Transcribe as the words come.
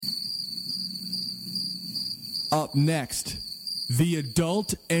Up next, the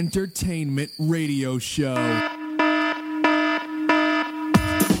Adult Entertainment Radio Show.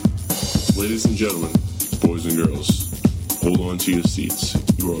 Ladies and gentlemen, boys and girls, hold on to your seats.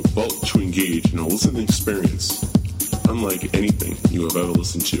 You are about to engage in a listening experience unlike anything you have ever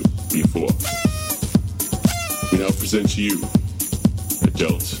listened to before. We now present to you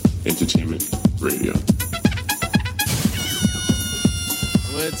Adult Entertainment Radio.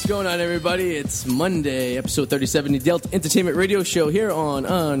 What's going on, everybody? It's Monday, episode 37, the Adult Entertainment Radio Show here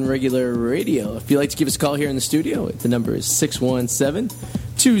on Regular Radio. If you'd like to give us a call here in the studio, the number is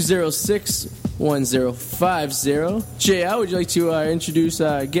 617-206-1050. J.L., would you like to introduce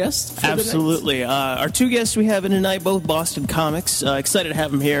our guest? Absolutely. Our two guests we have in tonight, both Boston comics. Excited to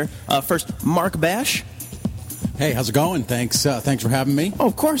have them here. First, Marc Basch. Hey, how's it going? Thanks for having me. Oh,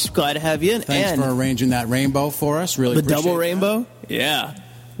 of course, glad to have you. Thanks for arranging that rainbow for us. Really the appreciate double that. rainbow? Yeah.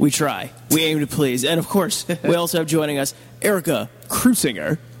 We try. We aim to please. And, of course, we also have joining us Erika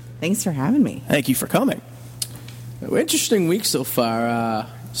Kreutiger. Thanks for having me. Thank you for coming. Interesting week so far,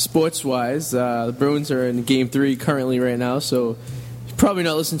 sports-wise. The Bruins are in Game 3 currently right now, so you're probably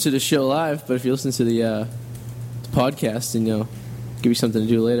not listening to the show live, but if you listen to the podcast, then you'll give you something to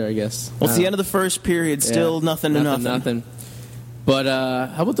do later, I guess. Well, it's the end of the first period. Still nothing to nothing. But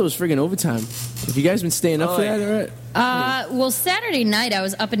how about those friggin' overtime? Have you guys been staying up for that? All right? Well, Saturday night I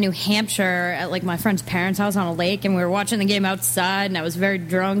was up in New Hampshire at like my friend's parents' house on a lake, and we were watching the game outside, and I was very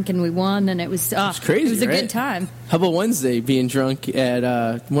drunk, and we won, and it was crazy. It was a right? good time. How about Wednesday being drunk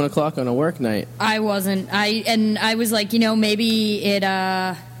at 1 o'clock on a work night? I wasn't. I was like, they're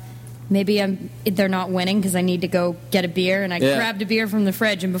not winning because I need to go get a beer, and I grabbed a beer from the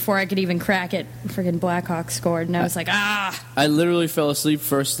fridge, and before I could even crack it, friggin' Blackhawks scored, and I was like, I literally fell asleep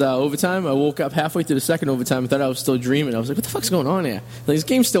first overtime. I woke up halfway through the second overtime. I thought I was still dreaming. I was like, what the fuck's going on here? Like, this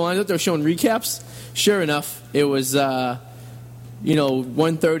game's still on. I thought they were showing recaps. Sure enough, it was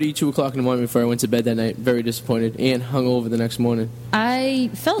 1:30, 2 o'clock in the morning before I went to bed that night. Very disappointed and hungover the next morning. I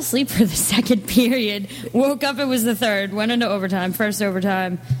fell asleep for the second period. Woke up, it was the third. Went into overtime. First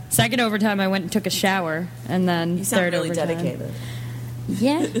overtime. Second overtime, I went and took a shower. And then You sound third really overtime. dedicated.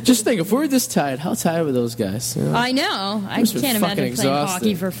 Yeah. Just think, if we were this tired, how tired were those guys? You know? I know. I Must have can't been fucking imagine playing exhausted.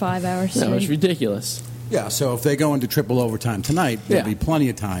 hockey for 5 hours No, it's straight. ridiculous. Yeah, so if they go into triple overtime tonight, there'll be plenty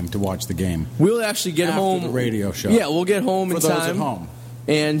of time to watch the game. We'll actually get after home. the radio show. Yeah, we'll get home for in those time. at home.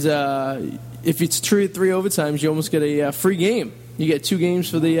 And if it's three overtimes, you almost get a free game. You get 2 games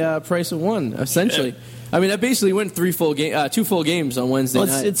for the price of 1, essentially. I mean, I basically went 2 full games on Wednesday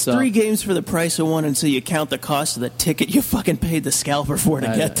night. It's 3 games for the price of 1 until you count the cost of the ticket you fucking paid the scalper for to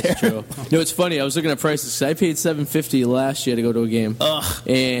get there. That's true. No, it's funny. I was looking at prices. I paid $750 last year to go to a game. Ugh.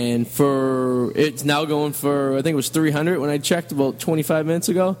 And it's now going for, I think it was $300 when I checked about 25 minutes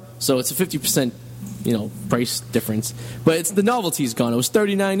ago. So it's a 50%, price difference. But it's the novelty's gone. It was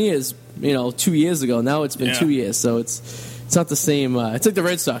 39 years, 2 years ago. Now it's been 2 years. So it's not the same. It's like the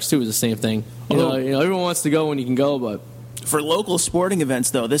Red Sox too. Is the same thing. Everyone wants to go when you can go, but for local sporting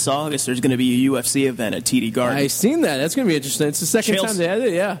events, though, this August there's going to be a UFC event at TD Garden. I've seen that. That's going to be interesting. It's the second time they had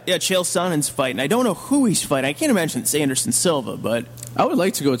it. Yeah. Yeah, Chael Sonnen's fighting. I don't know who he's fighting. I can't imagine it's Anderson Silva, but I would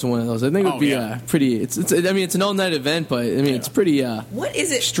like to go to one of those. I think it would be pretty. It's an all night event, but it's pretty. What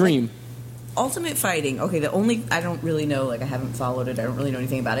is it? Extreme. Like, Ultimate Fighting. Okay, I don't really know. Like, I haven't followed it. I don't really know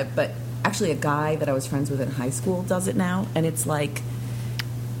anything about it. But actually, a guy that I was friends with in high school does it now, and it's like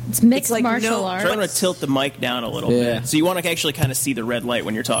It's mixed like martial arts. trying to tilt the mic down a little bit, so you want to actually kind of see the red light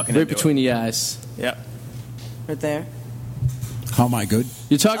when you're talking. Right between the eyes. Yeah. right there. How am I good?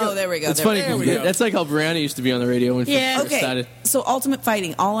 You're talking. Oh, there we go. It's There funny. we go. That's like how Brianna used to be on the radio when she first started. So Ultimate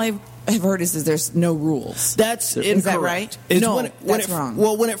Fighting, all I have heard is there's no rules. That's incorrect. Is that right? No, that's wrong.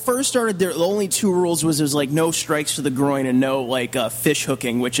 Well, when it first started, the only 2 rules was there's like no strikes to the groin and no like fish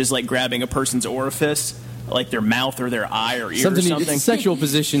hooking, which is like grabbing a person's orifice, like their mouth or their eye or ear or something. It's a sexual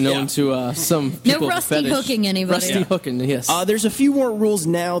position known to some people. No rusty hooking anybody. Rusty hooking, yes. There's a few more rules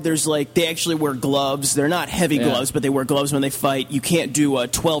now. There's like they actually wear gloves. They're not heavy gloves, but they wear gloves when they fight. You can't do a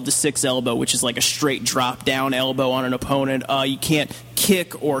 12-6 elbow, which is like a straight drop down elbow on an opponent. You can't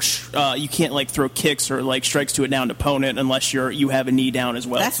kick or you can't like throw kicks or like strikes to a downed opponent unless you have a knee down as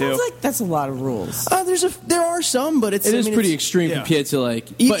well. That sounds like that's a lot of rules. There are some, but it is pretty extreme compared to like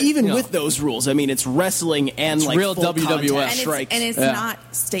even with those rules. I mean, it's wrestling and it's like real full WWF strikes. And it's not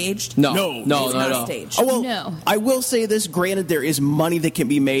staged. No, it's not not staged. Oh, well, No. I will say this. Granted, there is money that can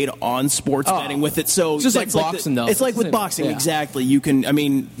be made on sports betting with it. So just like that's boxing, though. It's like with boxing, Yeah. exactly. You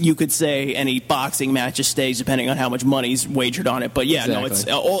could say any boxing match just stays depending on how much money's wagered on it. But yeah, Exactly. no, it's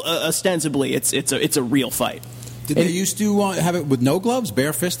ostensibly it's a real fight. Did they used to have it with no gloves,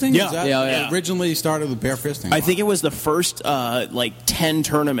 bare fisting? Yeah. Is that- Yeah. It originally started with bare fisting. I think it was the first 10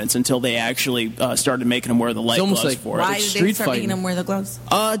 tournaments until they actually started making them wear the light It's almost gloves like for it. Why did they street start making fighting. them wear the gloves?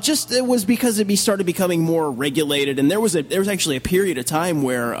 Just it was because it started becoming more regulated, and there was actually a period of time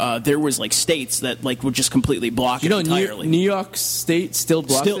where there was like states that like would just completely block it entirely. New York State still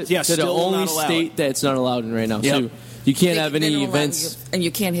blocks it. Yeah, They're the still only not allowed. state that's not allowed in right now. Yep. So you can't have They any don't allow events. you- and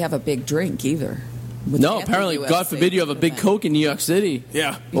you can't have a big drink either. With No, the apparently, UFC God forbid you have a big event. Coke in New York City.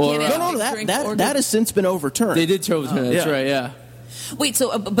 Yeah. Or, can't have No, big drink or that has since been overturned. they did throw That's yeah. right, yeah. Wait,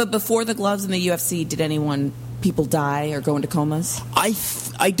 so but before the gloves in the UFC, did people die or go into comas?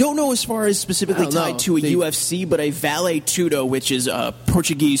 I don't know as far as specifically I don't know. tied to a UFC, but a vale tudo, which is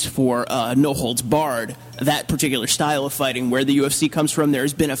Portuguese for no holds barred, that particular style of fighting, where the UFC comes from,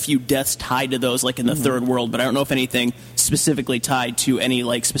 there's been a few deaths tied to those, like in the third world, but I don't know if anything specifically tied to any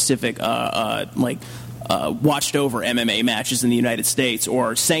like specific watched over MMA matches in the United States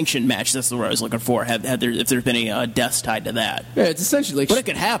or sanctioned matches. That's the word I was looking for. If there's been any deaths tied to that. Yeah, it's essentially like... But it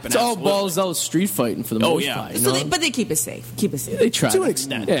could happen, It's all absolutely. balls out street fighting for the most yeah. part. You So know? but they keep it safe. Keep it safe. They try. To an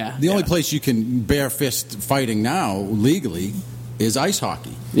extent. Yeah. The only place you can bare fist fighting now legally is ice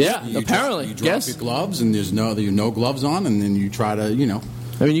hockey. Yeah, You apparently. drop Yes. your gloves, and there's no gloves on, and then you try to, I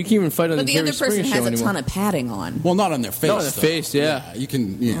mean, you can't even fight on But the the other Jerry person Springer has show a anymore. ton of padding on. Well, not on their face. Not on their though. face, yeah. You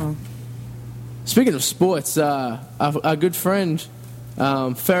can. Speaking of sports, our good friend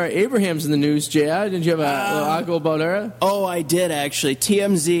Farah Abraham's in the news. JR, did you have a little article about her? Oh, I did actually.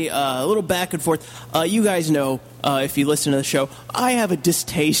 TMZ, a little back and forth. You guys know, if you listen to the show, I have a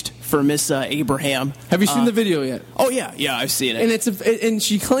distaste for Miss Abraham. Have you seen the video yet? Oh yeah, I've seen it. And and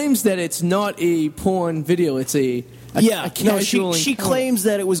she claims that it's not a porn video. It's a casual she encounter. claims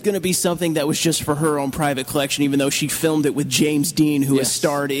that it was going to be something that was just for her own private collection, even though she filmed it with James Dean, who has Yes.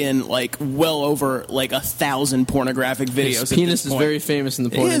 starred in like well over like 1,000 pornographic videos. His at penis this is point. very famous in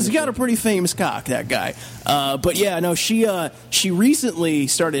the porn He has industry. got a pretty famous cock, that guy. But yeah, no, she recently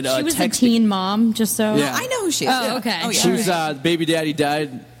started She was a texting. teen mom, just so. Yeah. I know who she is. Oh, okay. Oh, yeah. She was baby daddy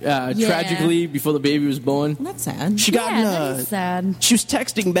died tragically before the baby was born. That's sad. She got Yeah, that is sad. She was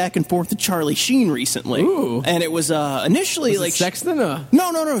texting back and forth to Charlie Sheen recently. Ooh. And it was initially Was like it sexting or?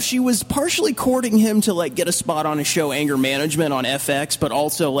 No. She was partially courting him to like get a spot on his show Anger Management on FX, but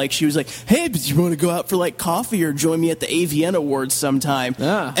also like she was like, "Hey, but you want to go out for like coffee or join me at the AVN Awards sometime?"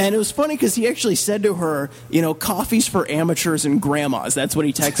 Ah. And it was funny because he actually said to her, "Coffee's for amateurs and grandmas." That's what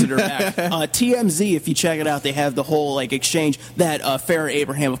he texted her back. TMZ, if you check it out, they have the whole like exchange that Farah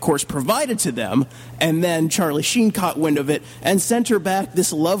Abraham, of course, provided to them, and then Charlie Sheen caught wind of it and sent her back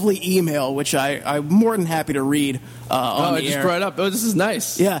this lovely email, which I'm more than happy to read on I the just air. brought it up. Oh, this is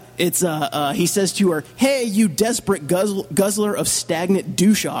nice. Yeah, it's he says to her, "Hey, you desperate guzzler of stagnant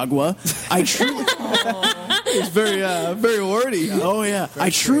douche agua, I truly." It's very, very wordy. Oh yeah, I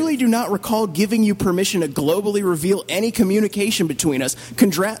truly do not recall giving you permission to globally reveal any communication between us.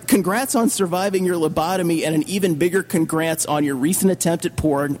 Congrats on surviving your lobotomy, and an even bigger congrats on your recent attempt at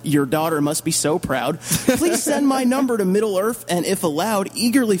porn. Your daughter must be so proud. Please send my number to Middle Earth, and if allowed,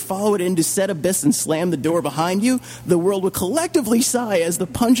 eagerly follow it into Set Abyss and slam the door behind you. The world will collectively sigh as the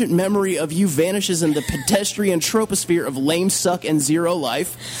pungent memory of you vanishes in the pedestrian troposphere of lame suck and zero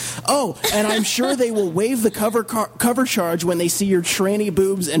life. Oh, and I'm sure they will waive the cover charge when they see your tranny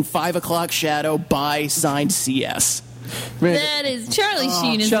boobs and 5 o'clock shadow. By signed CS. Man, That is Charlie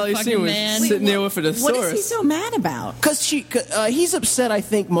Sheen is Charlie a fucking Sheen was man. sitting there with a What thesaurus. is he so mad about? Because he's upset, I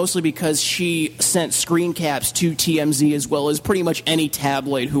think, mostly because she sent screen caps to TMZ as well as pretty much any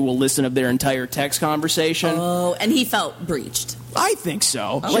tabloid who will listen of their entire text conversation. Oh, and he felt breached. I think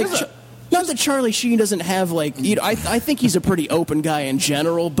so. Not that Charlie Sheen doesn't have, like, I think he's a pretty open guy in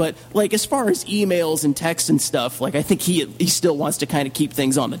general, but, like, as far as emails and texts and stuff, like, I think he still wants to kind of keep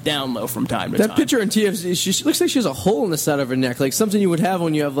things on the down low from time to time. That picture in TFC, she looks like she has a hole in the side of her neck, like something you would have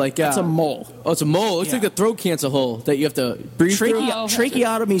when you have like. It's a mole. Oh, it's a mole. It looks like the throat cancer hole that you have to breathe through.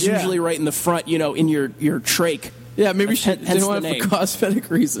 Tracheotomy is Yeah. usually right in the front, in your trach. Yeah, maybe she Hence didn't the want it name. for cosmetic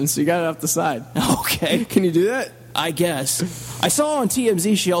reasons, so you got it off the side. Okay. Can you do that? I guess. I saw on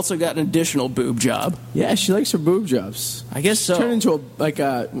TMZ she also got an additional boob job. Yeah, she likes her boob jobs. I guess so. Turned into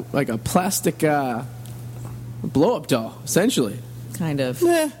a plastic blow up doll, essentially. Kind of.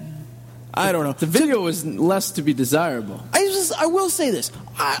 I don't know. The video was less to be desirable. I will say this.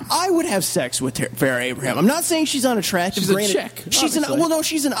 I would have sex with Farah Abraham. I'm not saying she's unattractive. She's a Granted, chick,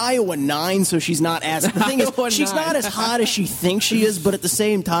 She's an Iowa 9, so she's not as. The thing is, Iowa she's 9. not as hot as she thinks she is, but at the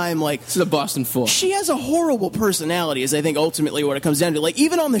same time, like, This is a Boston 4. she has a horrible personality, is I think ultimately what it comes down to. Like,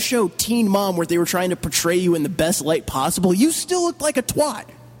 even on the show Teen Mom, where they were trying to portray you in the best light possible, you still looked like a twat.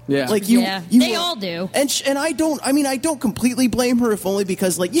 Yeah. Like they all do. And I don't completely blame her, if only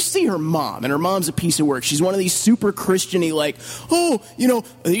because, like, you see her mom, and her mom's a piece of work. She's one of these super Christian-y, like,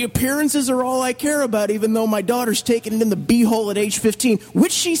 the appearances are all I care about, even though my daughter's taking it in the b-hole at age 15,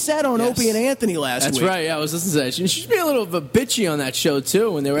 which she said on Opie and Anthony last week. That's right, yeah, I was listening to that. She's being a little bit bitchy on that show,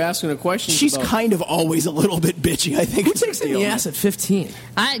 too, when they were asking her questions. She's kind of always a little bit bitchy, I think. Who takes in the ass at 15?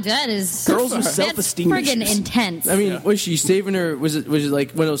 That is... Girls with self-esteem friggin' issues. intense. I mean, was she saving her... Was it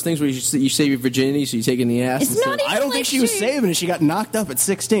like one of those things where you save your virginity, so you take in the ass? It's not even I don't think she was saving it. She got knocked up at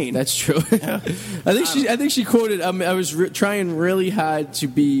 16. That's true. I think she quoted, I was trying really hard to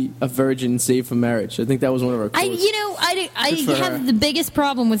be a virgin and save for marriage. I think that was one of her quotes. I have the biggest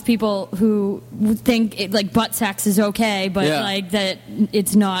problem with people who think butt sex is okay, but that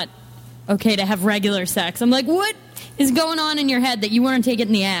it's not okay to have regular sex. I'm like, what is going on in your head that you weren't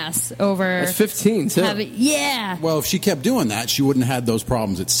taking the ass over... At 15, too. Well, if she kept doing that, she wouldn't have had those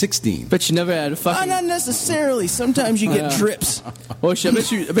problems at 16. But she never had a fucking... Not necessarily. Sometimes you get drips. Well, I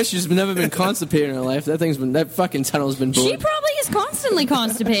bet she's never been constipated in her life. That fucking tunnel's been blown. She probably is constantly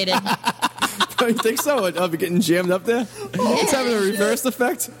constipated. You think so? Of getting jammed up there? It's having a reverse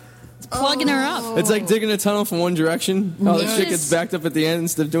effect? It's plugging her up. It's like digging a tunnel from one direction. All the shit gets backed up at the end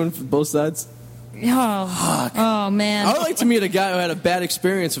instead of doing it from both sides. Oh, man. I would like to meet a guy who had a bad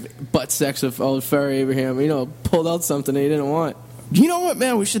experience with butt sex with old Farah Abraham. Pulled out something he didn't want. You know what,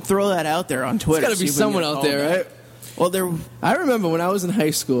 man? We should throw that out there on Twitter. There's got to be someone out there, right? Well, I remember when I was in high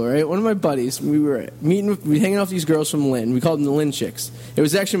school, right? One of my buddies, we were hanging out with these girls from Lynn. We called them the Lynn chicks. It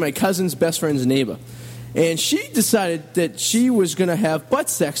was actually my cousin's best friend's neighbor. And she decided that she was going to have butt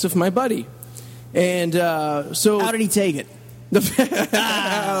sex with my buddy. And so... How did he take it? Wait.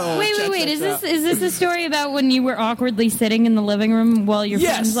 Is this a story about when you were awkwardly sitting in the living room while your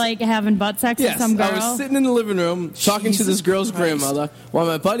friends having butt sex with some girl? I was sitting in the living room talking to this girl's grandmother while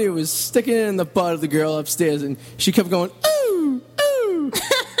my buddy was sticking it in the butt of the girl upstairs, and she kept going, ooh, ooh.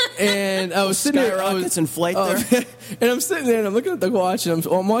 And I was sitting there. Skyrockets in flight there. And I'm sitting there and I'm looking at the watch, and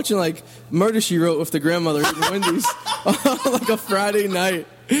I'm watching like Murder, She Wrote with the grandmother eating Wendy's on like a Friday night.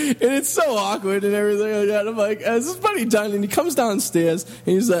 And it's so awkward and everything like that. I'm like, is this buddy done? And he comes downstairs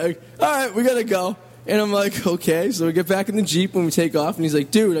and he's like, all right, we gotta go. And I'm like, okay. So we get back in the Jeep when we take off, and he's like,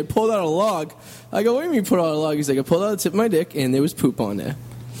 dude, I pulled out a log. I go, what do you mean you pulled out a log? He's like, I pulled out the tip of my dick and there was poop on there.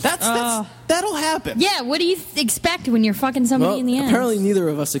 That'll happen. Yeah, what do you expect when you're fucking somebody in the ass? Apparently neither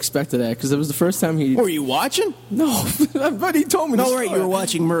of us expected that, because it was the first time he... Were you watching? No, but he told me. No, right, you were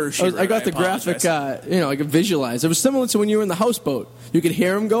watching Murder. I got the graphic, I could visualize. It was similar to when you were in the houseboat. You could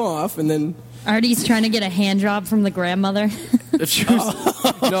hear him go off, and then... Arty's trying to get a hand job from the grandmother. She had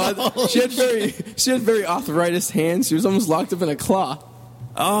very arthritis hands. She was almost locked up in a claw.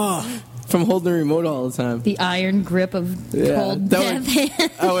 Oh... From holding the remote all the time. The iron grip of cold death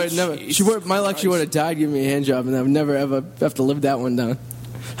hands. I would never. She would have died giving me a hand job, and I would never ever have to live that one down.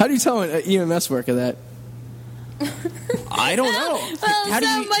 How do you tell an EMS worker that? I don't know.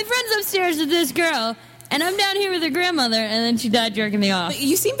 Well, my friend's upstairs with this girl, and I'm down here with her grandmother, and then she died jerking me off. But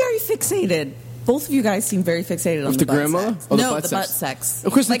you seem very fixated. Both of you guys seem very fixated on the grandmother? Sex. No, the butt sex.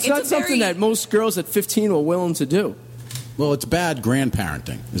 Because it's not something that most girls at 15 were willing to do. Well, it's bad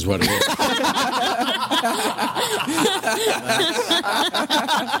grandparenting, is what it is.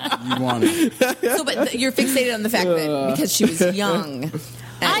 You want it. So, but you're fixated on the fact that because she was young.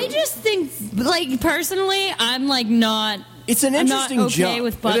 I just think, personally, I'm not. It's an interesting I'm not okay jump.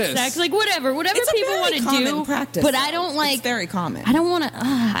 with butt sex. Like whatever people want to do. Practice, but I don't like. It's very common. I don't want to.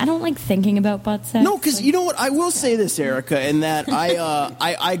 I don't like thinking about butt sex. No, because you know what? I will say this, Erika, in that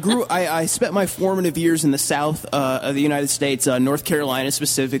I spent my formative years in the South of the United States, North Carolina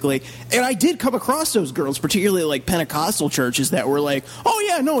specifically, and I did come across those girls, particularly like Pentecostal churches, that were like, "Oh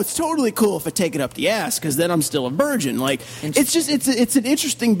yeah, no, it's totally cool if I take it up the ass, because then I'm still a virgin." Like, it's an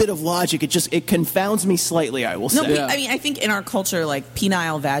interesting bit of logic. It confounds me slightly. I will say. No, I mean, I think in our culture, like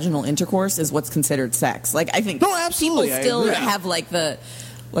penile vaginal intercourse is what's considered sex. Like, I think absolutely. people still have like the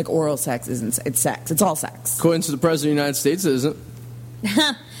oral sex isn't. It's sex. It's all sex. According to the President of the United States, it isn't.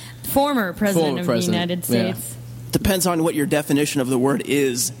 Former President of the United States. Yeah. Depends on what your definition of the word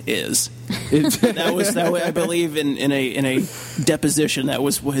is. that was I believe in a deposition that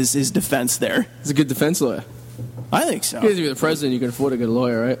was his defense there. He's a good defense lawyer. I think so. If you're the president, you can afford a good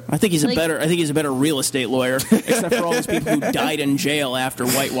lawyer, right? I think he's a better real estate lawyer, except for all those people who died in jail after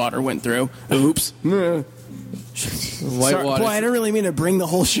Whitewater went through. Oops. Whitewater. Boy, I didn't really mean to bring the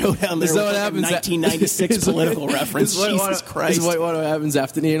whole show down there. Is that with what happens? 1996 political reference. Jesus Christ. Is Whitewater happens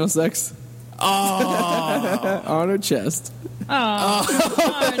after the anal sex? Oh. On her chest.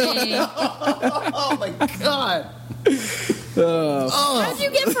 Oh, Arty. Oh my God. How'd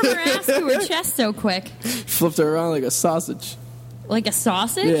you get from her ass to her chest so quick? Flipped her around like a sausage. Like a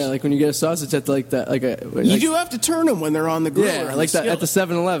sausage? Yeah, like when you get a sausage at like that, like a. You do have to turn them when they're on the grill. Yeah, like that at the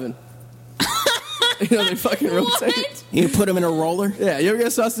 7-Eleven. You know, they fucking rotate. What? You put them in a roller. Yeah, you ever get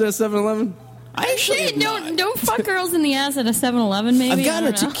a sausage at 7-Eleven? I actually don't fuck girls in the ass at a 7-Eleven. Maybe I've gotten a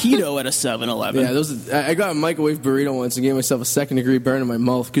I don't know. taquito at a 7-Eleven. Yeah, I got a microwave burrito once and gave myself a second-degree burn in my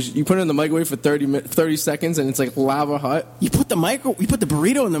mouth because you put it in the microwave for 30 seconds and it's like lava hot. You put the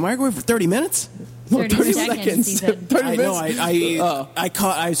burrito in the microwave for 30 minutes? No, 30 seconds. He said. 30 I minutes. know.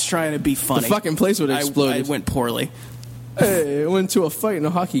 I was trying to be funny. The fucking place would have exploded. I went poorly. Hey, I went to a fight and a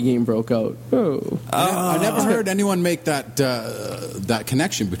hockey game broke out. Oh. I never heard anyone make that that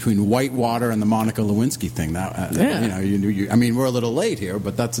connection between Whitewater and the Monica Lewinsky thing. That Yeah. I mean, we're a little late here,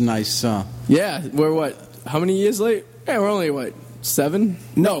 but that's a nice. Yeah, we're what? How many years late? Yeah, we're only what? 7?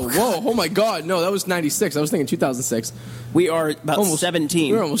 No, whoa, oh my God, no, that was 96. I was thinking 2006. We are about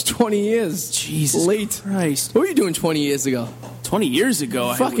 17. We're almost 20 years. Jesus late. Christ. What were you doing 20 years ago? 20 years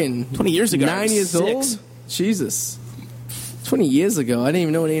ago. 20 years ago. 9 years old? Jesus. 20 years ago, I didn't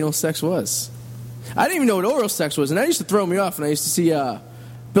even know what anal sex was. I didn't even know what oral sex was, and that used to throw me off when I used to see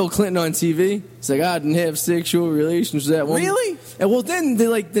Bill Clinton on TV. It's like, I didn't have sexual relations with that woman. Really? And well,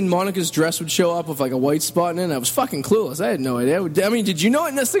 then Monica's dress would show up with like a white spot in it, and I was fucking clueless. I had no idea. I mean, did you know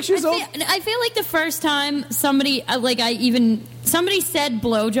it at 6 years old? I feel like the first time somebody said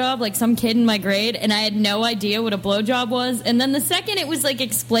blowjob, like some kid in my grade, and I had no idea what a blowjob was. And then the second it was like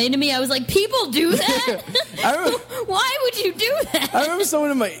explained to me, I was like, people do that? Why would you do that? I remember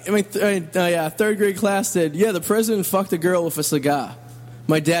someone in my third grade class said, yeah, the president fucked a girl with a cigar.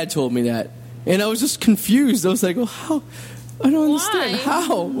 My dad told me that. And I was just confused. I was like, well, how? I don't understand.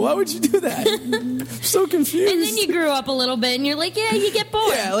 How? Why would you do that? I'm so confused. And then you grew up a little bit, and you're like, yeah, you get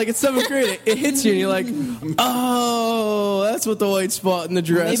bored. Yeah, like in 7th grade, it hits you, and you're like, oh, that's what the white spot in the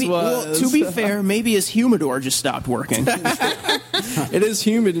dress was. Well, to be fair, maybe his humidor just stopped working. It is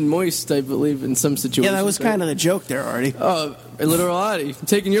humid and moist, I believe, in some situations. Yeah, that was kind of the joke there, Arty. Oh, literal Arty. I'm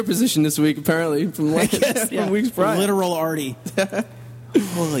taking your position this week, apparently, from weeks prior. Literal Arty.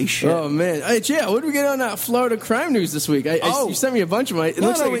 Holy shit! Oh man! Hey, yeah, what did we get on that Florida crime news this week? You sent me a bunch of my.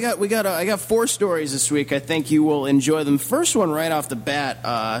 I got 4 stories this week. I think you will enjoy them. First one right off the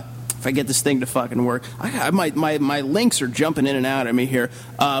bat. If I get this thing to fucking work, my links are jumping in and out at me here.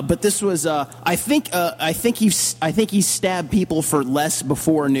 But this was I think he stabbed people for less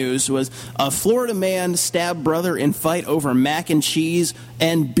before news. Was a Florida man stabbed brother in fight over mac and cheese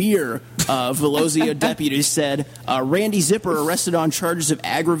and beer. Velozia deputies said Randy Zipper arrested on charges of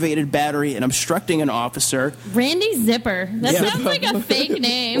aggravated battery and obstructing an officer. Randy Zipper. That sounds like a fake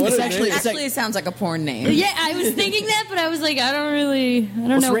name. It sounds like a porn name. Yeah, I was thinking that, but I was like, I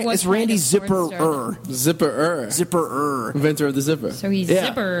don't know what. It's Randy Zipper. Zipper. Inventor of the zipper. So he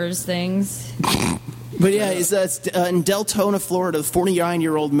zippers things. But yeah, it's in Deltona, Florida. The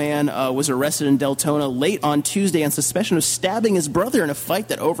 49-year-old man was arrested in Deltona late on Tuesday on suspicion of stabbing his brother in a fight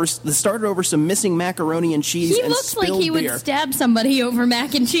that started over some missing macaroni and cheese and spilled beer. He looks like he would stab somebody over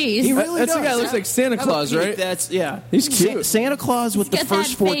mac and cheese. He really That's does. the guy who looks like Santa Claus, right? He's cute. Santa Claus with the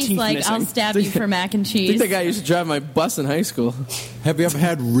first 4 teeth like, missing. I'll stab you for mac and I cheese. think that guy used to drive my bus in high school. Have you ever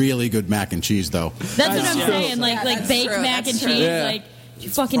had really good mac and cheese, though? That's what I'm saying. Like baked mac and cheese. Yeah. Like, you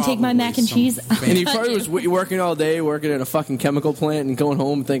fucking take my mac and cheese. And he probably was working all day, working at a fucking chemical plant, and going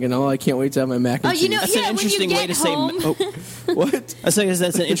home thinking, "Oh, I can't wait to have my mac and cheese." That's an interesting way to say. What? I think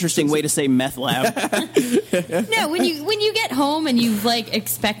that's an interesting way to say meth lab. No, when you get home and you like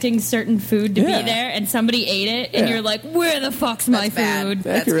expecting certain food to be there, and somebody ate it, and you're like, "Where the fuck's my food?"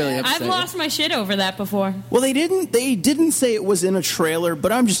 That could really upset I've lost my shit over that before. Well, they didn't say it was in a trailer,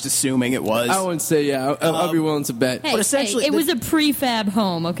 but I'm just assuming it was. I wouldn't say I'll be willing to bet. Hey, But essentially, it was a prefab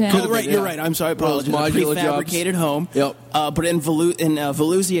home, okay? Oh, right, you're right. I'm sorry, I apologize. Modular Prefabricated home. Yep. But in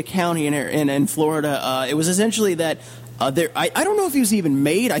Volusia County in Florida, it was essentially that. I don't know if he was even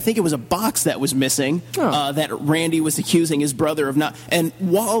made. I think it was a box that was missing that Randy was accusing his brother of not. And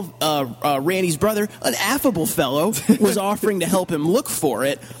while Randy's brother, an affable fellow, was offering to help him look for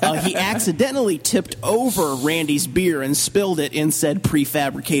it, he accidentally tipped over Randy's beer and spilled it in said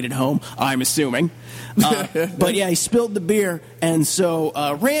prefabricated home, I'm assuming. But yeah, he spilled the beer, and so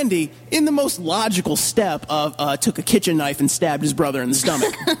Randy, in the most logical step, took a kitchen knife and stabbed his brother in the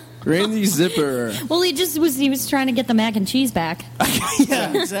stomach. Randy Zipper. Well, he was trying to get the mac and cheese back.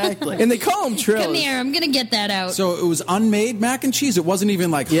 Yeah, exactly. And they call him trailers. Come here, I'm gonna get that out. So it was unmade mac and cheese. It wasn't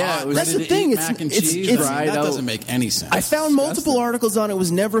even like hot. It was that's the thing. Mac and cheese. dried that out. doesn't make any sense. I found multiple articles on it. It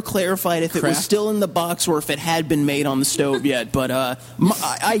was never clarified if it was still in the box or if it had been made on the stove yet. But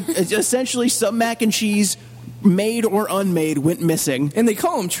I essentially some mac and cheese made or unmade, went missing. And they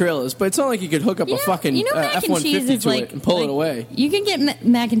call them trailers, but it's not like you could hook up a fucking mac and cheese F-150 is to like, it and pull it away. You can get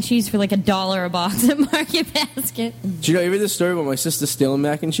mac and cheese for like $1 a box at Market Basket. Do you know this story about my sister stealing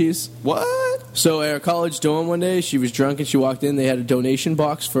mac and cheese? What? So at our college dorm one day, she was drunk and she walked in. They had a donation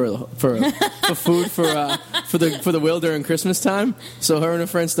box for food for the whale during Christmas time. So her and her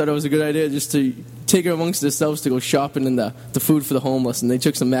friends thought it was a good idea just to take her amongst themselves to go shopping in the food for the homeless. And they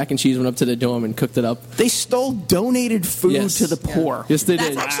took some mac and cheese, went up to the dorm, and cooked it up. They stole donated food to the poor. Yes, they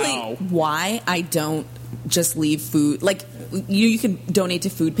did. That's actually why I don't just leave food. Like, you can donate to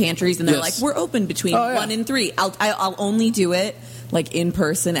food pantries, and they're like, we're open between 1 and 3. I'll only do it like in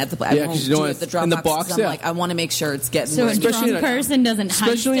person at the. I won't do it at the drop box. I'm like, I want to make sure it's getting. So a drunk person doesn't.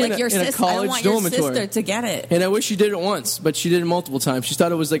 Especially in a college I want dormitory. your sister to get it. And I wish she did it once, but she did it multiple times. She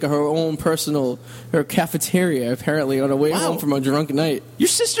thought it was like her own personal, her cafeteria. Apparently, on her way home from a drunk night. Your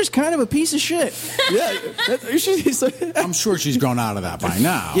sister's kind of a piece of shit. I'm sure she's grown out of that by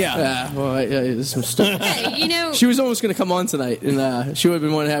now. This was stupid. Hey, she was almost going to come on tonight, and she would have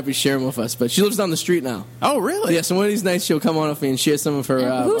been more than happy to share them with us. But she lives down the street now. Oh, really? Yeah. So one of these nights she'll come on with me and share some of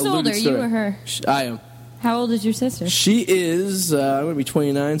her. Who's older, you or her? I am. How old is your sister? She is. I'm going to be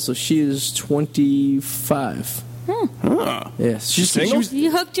 29, so she is 25. Yes, she's single.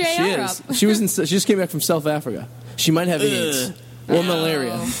 You hooked JR up. She just came back from South Africa. She might have AIDS or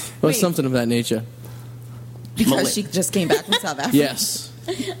malaria or something of that nature. Because she just came back from South Africa. Yes.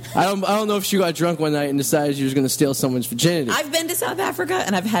 I don't know if she got drunk one night and decided she was going to steal someone's virginity. I've been to South Africa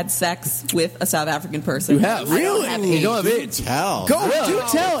and I've had sex with a South African person. You have? Really? You don't have AIDS? Tell. Go, do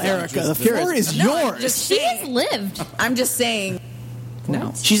tell, Erika. The floor is yours. She has lived. I'm just saying.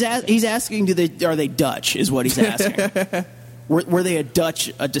 No. He's asking, are they Dutch, is what he's asking. Were they a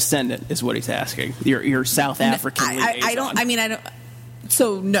descendant, is what he's asking. Your South African I don't.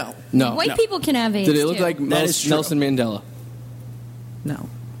 So, no. No. White people can have AIDS, Did they look too. like Nelson Mandela? No.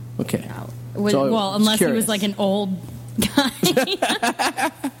 Okay. Well, unless he was like an old guy.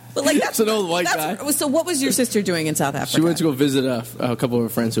 But like that's an old white guy. So what was your sister doing in South Africa? She went to go visit a couple of her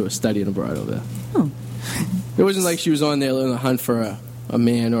friends who were studying abroad over there. Oh. It wasn't like she was on there on the hunt for a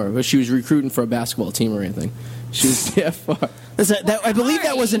man, or she was recruiting for a basketball team or anything. She was I believe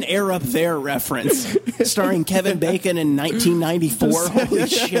that was an Air Up There reference, starring Kevin Bacon in 1994. Holy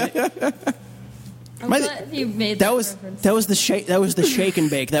shit! You made that was the shake and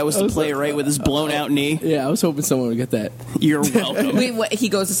bake. That was the play, right, with his blown out knee. Yeah, I was hoping someone would get that. You're welcome. Wait, what, he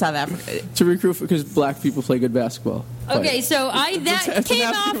goes to South Africa to recruit because black people play good basketball. Okay, so that came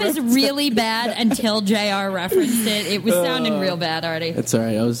off as really bad until JR referenced it. It was sounding real bad, Arty. That's all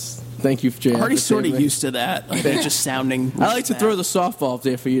right. Thank you for JR. Arty's sort of used to that. Like that just sounding. I like to throw the softball up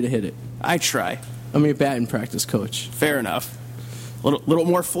there for you to hit it. I try. I'm your batting practice coach. Fair enough. Little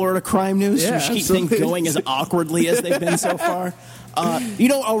more Florida crime news. Yeah, keep things going as awkwardly as they've been so far.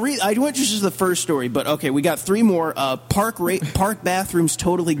 I'll read. I went just as the first story, but okay, we got 3 more. Park bathrooms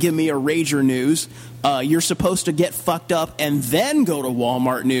totally give me a rager news. You're supposed to get fucked up and then go to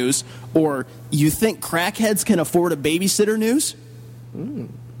Walmart news, or you think crackheads can afford a babysitter news?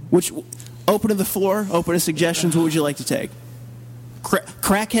 Which, open to the floor, open to suggestions. What would you like to take?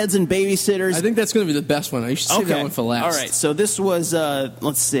 Crackheads and babysitters. I think that's going to be the best one. I should save that one for last. All right, so this was,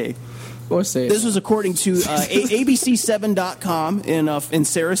 let's see. This was according to ABC7.com in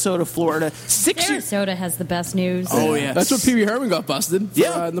Sarasota, Florida. Sarasota has the best news. Oh, yeah. That's what Pee Wee Herman got busted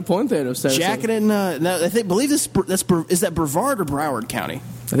for, in the porn theater. Jacking in, I believe is that Brevard or Broward County?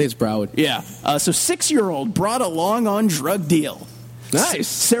 I think it's Broward. Yeah. So 6-year-old brought along on drug deal.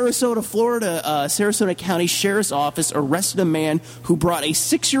 Nice. Sarasota, Florida, Sarasota County Sheriff's Office arrested a man who brought a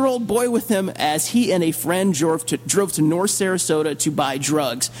 6-year-old boy with him as he and a friend drove to North Sarasota to buy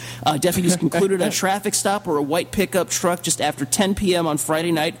drugs. Deputies concluded a traffic stop where a white pickup truck just after 10 p.m. on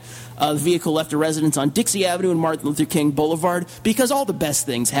Friday night. The vehicle left a residence on Dixie Avenue and Martin Luther King Boulevard because all the best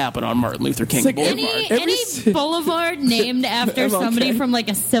things happen on Martin Luther King Boulevard. Any boulevard named after somebody from like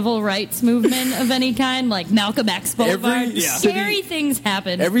a civil rights movement of any kind, like Malcolm X Boulevard, scary things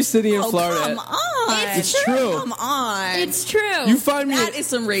happen. Every city in Florida. Come on. It's true. Come on. It's true. You find me that is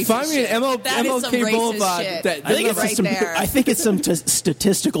some racist Find me an MLK Boulevard. I think it's some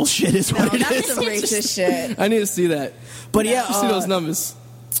statistical shit is what it is. That's some racist shit. I need to see that. But yeah, see those numbers.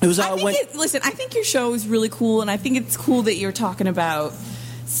 It was. Listen, I think your show is really cool, and I think it's cool that you're talking about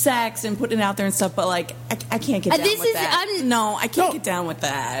sex and putting it out there and stuff. But like, I can't get down with that. I can't get down with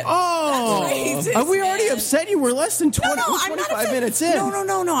that. Oh, that's racist, are we already upset? You were less than 25 minutes in.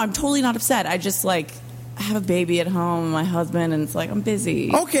 No. I'm totally not upset. I just I have a baby at home, my husband, and it's like I'm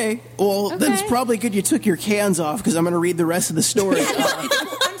busy. Okay, well, that's probably good you took your cans off because I'm going to read the rest of the story.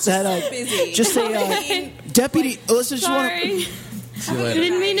 I'm so busy. Just say Deputy, listen, Sorry. I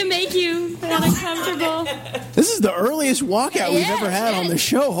didn't mean to make you that uncomfortable. This is the earliest walkout we've ever had on the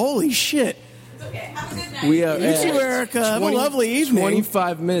show. Holy shit. Okay, have a good night. We are You too, Erika. Have a lovely evening.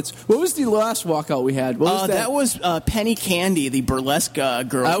 25 minutes. What was the last walkout we had? What was that? That was Penny Candy, the burlesque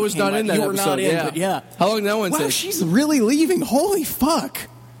girl. I was not in that You were episode, not in, but yeah. How long did that one Wow, take? she's really leaving. Holy fuck.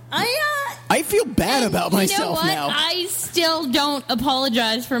 I feel bad about myself you know what? now. I still don't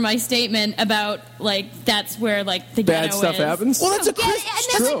apologize for my statement about that's where the Bad ghetto stuff is. happens? Well, that's a Ghetto- Chris. and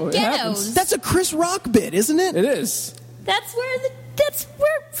that's true, the it ghettos. happens. That's a Chris Rock bit, isn't it? It is. That's where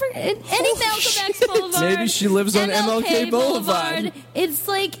any Malcolm X Boulevard. Maybe she lives on MLK Boulevard. It's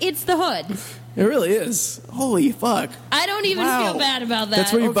it's the hood. It really is. Holy fuck. I don't even Wow. feel bad about that.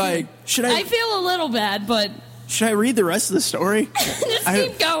 That's where you buy. I feel a little bad, but Should I read the rest of the story? just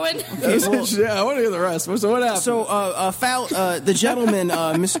keep going. Yeah, I want to hear the rest. So what happened? So, the gentleman,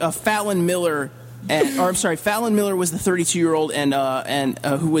 Fallon Miller, Fallon Miller was the 32-year-old, and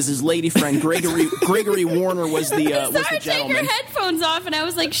who was his lady friend, Gregory Warner was the I saw her take gentleman. her headphones off, and I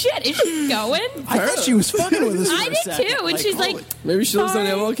was like, "Shit, is she going?" I thought she was fucking with us. For I a did second. too, and she's like, maybe she lives on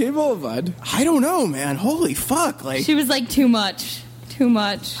sorry. MLK Boulevard. I don't know, man. Holy fuck! Like, She was like, "Too much, too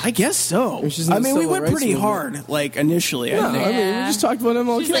much." I guess so. She's in the we civil went rights pretty movement. hard, like initially. No, I think. I mean, we just talked about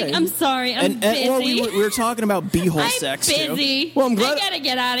MLK. She's like, "I'm sorry, I'm busy. well, we were talking about beehole I'm sex busy. too. Well, I'm glad- I gotta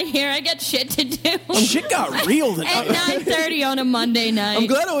get out of here. I got shit to do." Shit got real. At 9:30 on a Monday night. I'm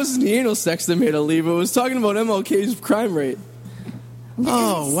glad it wasn't the anal sex that made her leave. It was talking about MLK's crime rate.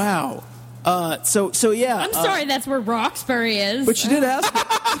 Oh wow. So yeah. I'm sorry, that's where Roxbury is. But she did ask.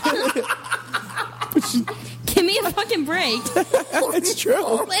 Give me a fucking break. It's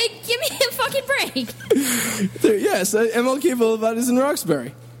true. Like, give me a fucking break. Yes, MLK Boulevard is in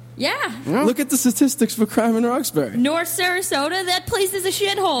Roxbury. Yeah. Look at the statistics for crime in Roxbury. North Sarasota, that place is a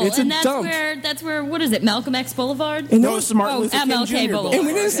shithole. It's a and that's dump. where what is it, Malcolm X Boulevard? And No, it's the Martin Luther King MLK Jr. Boulevard. And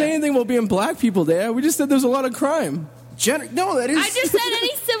we didn't say anything about being black people there. We just said there's a lot of crime. No, that is. I just said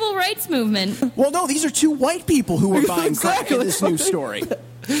any civil rights movement. Well, no, these are two white people who are buying crack Exactly. in this new story.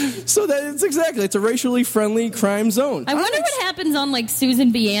 So it's a racially friendly crime zone. I wonder what happens on like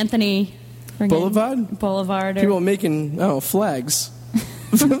Susan B. Anthony Boulevard. Or, People are making flags.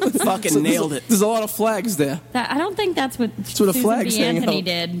 Fucking nailed it. There's a lot of flags there. I don't think that's what what a Susan flag's B. hanging Anthony out.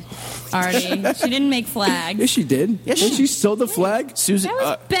 did, Arty. She didn't make flags. Yes, she did. Yes, Didn't she- she sewed the flag? Susan.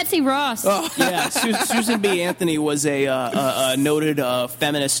 That was Betsy Ross. Yeah, Susan B. Anthony was a noted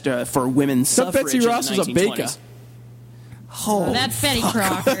feminist for women's So suffrage. Betsy in the Ross was a 1920s. baker. Oh, that's Betty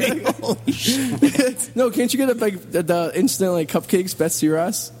Crocker. Holy shit. No, can't you get the instant cupcakes, Betsy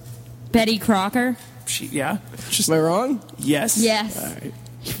Ross? Betty Crocker. Yeah. Am I wrong? Yes. Yes. All right.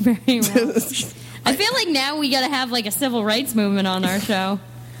 Very well. I feel like now we got to have like a civil rights movement on our show.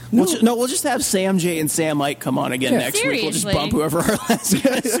 We'll just have Sam J and Sam Mike come on again next week. We'll just Seriously. bump whoever our last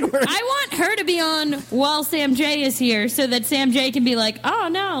guests were. I want her to be on while Sam J is here so that Sam J can be like, oh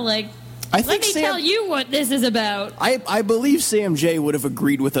no, I let me tell you what this is about. I believe Sam J would have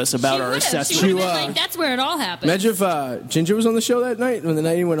agreed with us about She our would've. assessment. She would've been like, that's where it all happens. Imagine if Ginger was on the show that night when the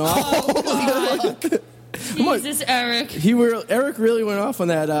night he went off. Oh, God. Jesus, Eric. Eric really went off on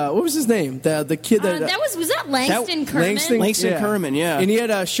that. What was his name? The kid that. Was that Langston Kerman? Langston Kerman, yeah. And he had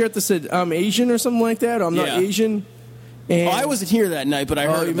a shirt that said "I'm Asian" or something like that. Or "I'm not Yeah. Asian." And I wasn't here that night, but I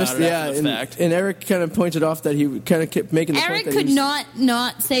heard you about missed it after the fact. and Eric kind of pointed off that he kind of kept making the Eric point that could he was,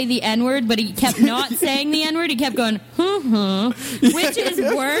 not say the N-word, but he kept not saying the N-word. He kept going, which is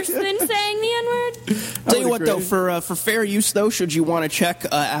worse than saying the N-word. Tell you what, though, for fair use, though, should you want to check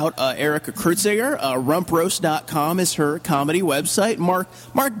out Erika Kreutiger, rumproast.com is her comedy website.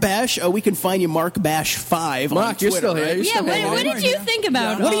 Marc Basch, we can find you Marc Basch 5 on Marc, Twitter. you're still here. right? You're Yeah, still hanging what out. did you think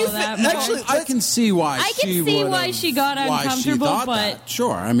about What do all you that? think? Mark? Actually, I can see why I can she see would why have- she got why she uncomfortable, thought but that.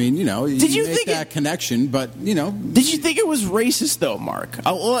 Sure, I mean, you Did you make think that connection, but Did you think it was racist, though, Marc?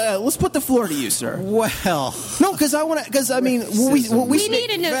 Let's put the floor to you, sir. well, No, because I want to. Because I mean, we need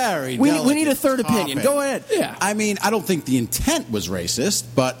to know. very we need a delicate third opinion. topic. Go ahead. Yeah. I mean, I don't think the intent was racist,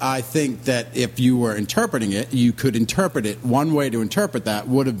 but I think that if you were interpreting it, you could interpret it. One way to interpret that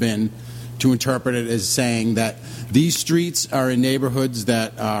would have been to interpret it as saying that these streets are in neighborhoods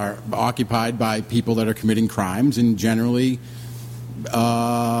that are occupied by people that are committing crimes, and generally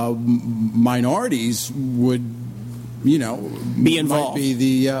minorities would, Be involved.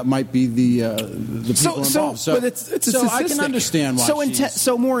 Might be the people involved. but it's a so I can statistic. understand why.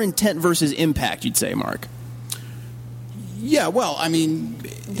 So more intent versus impact, you'd say, Marc. Yeah, well, I mean,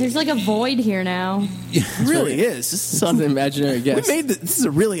 There's like a void here now. It really is. This is It's an imaginary we guest. made this is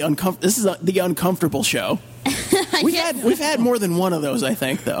a really uncomfortable. This is the uncomfortable show. We've had more than one of those, I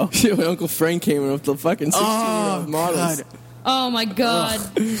think, though. Yeah, when Uncle Frank came in with the fucking 16-year-old models. God. Oh my God,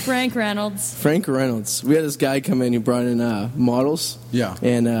 Frank Reynolds. Frank Reynolds. We had this guy come in. He brought in models. Yeah,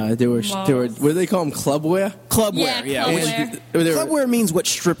 and they were what do they call them? Clubwear. Clubwear. Yeah. Clubwear means what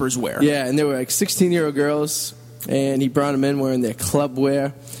strippers wear. Yeah, and they were like 16-year-old girls, and he brought them in wearing their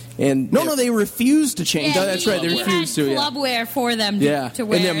clubwear. And they refused to change. Yeah, that's right. They refused to. Clubwear for them to wear.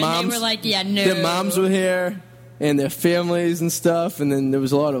 And their moms. And they were like, yeah, no. Their moms were here, and their families and stuff. And then there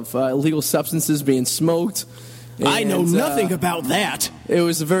was a lot of illegal substances being smoked. And, I know nothing about that. It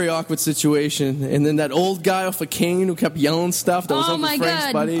was a very awkward situation. And then that old guy off a cane who kept yelling stuff. That was Uncle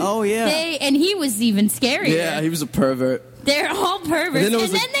Frank's buddy. Oh, yeah. And he was even scarier. Yeah, he was a pervert. They're all perverts. And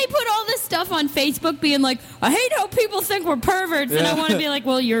then they put all this stuff on Facebook being like, I hate how people think we're perverts. And I want to be like,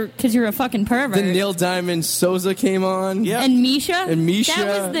 well, because you're a fucking pervert. Then Neil Diamond Souza came on. Yep. And Misha.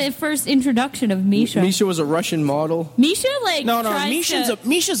 That was the first introduction of Misha. Misha was a Russian model. Misha,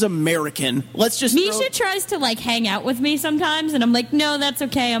 Misha's American. Misha tries to, hang out with me sometimes. And I'm like, no, that's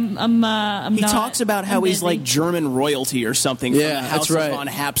okay. I'm not. He talks about how he's like German royalty or something from the House of von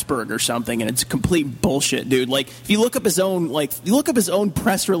Habsburg or something. And it's complete bullshit, dude. Like, if you look up his own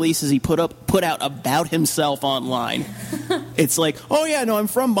press releases he put out about himself online. It's like, oh yeah, no, I'm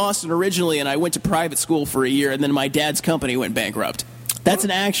from Boston originally, and I went to private school for a year, and then my dad's company went bankrupt. That's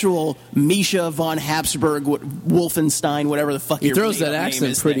an actual Misha von Habsburg, Wolfenstein, whatever the fuck. He throws that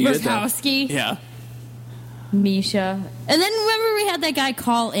accent pretty good. Murkowski. Yeah. Misha. And then remember we had that guy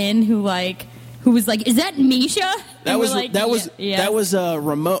call in who was like, is that Misha? That was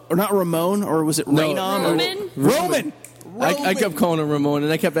Ramon, or not Ramon, or was it Raynom? Roman. I kept calling him Ramon,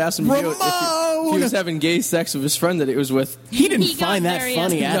 and I kept asking him if he was having gay sex with his friend that he was with. He didn't find that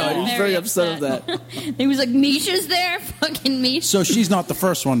funny at all. No, he was very upset with that. He was like, Misha's there? Fucking Misha. So she's not the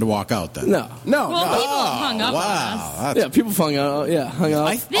first one to walk out then? No. Well, people hung up on us. People hung out. Yeah, hung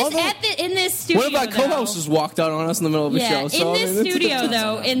out. In this studio, one of our co-hosts walked out on us in the middle of the show. So, in this studio,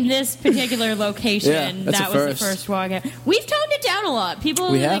 though, in this particular location, that was the first walkout. We've toned it down a lot.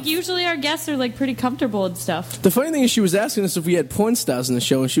 People, usually our guests are, pretty comfortable and stuff. The funny thing is she was asking us if we had porn stars in the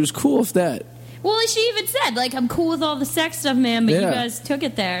show, and she was cool with that. Well, she even said, I'm cool with all the sex stuff, man, but you guys took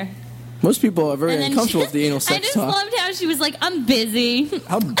it there. Most people are very uncomfortable with the anal sex talk. I just loved how she was like, I'm busy.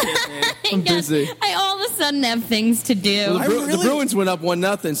 I'm busy. I all of a sudden have things to do. Well, the Bruins went up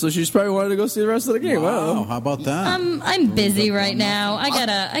 1-0, so she probably wanted to go see the rest of the game. Wow, how about that? I'm busy right now.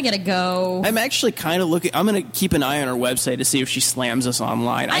 I gotta go. I'm actually kind of looking. I'm going to keep an eye on her website to see if she slams us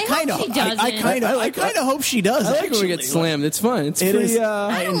online. I hope she doesn't. I kind of hope she does. I like when we get slammed. It's fun. It's free.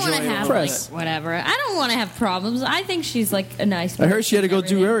 I don't want to have whatever. I don't want to have problems. I think she's a nice person. I heard she had to go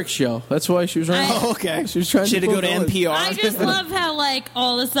do Eric's show. That's why she was running. Okay. She was trying to go to NPR. I just love how,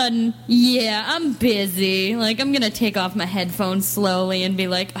 all of a sudden, I'm busy. I'm going to take off my headphones slowly and be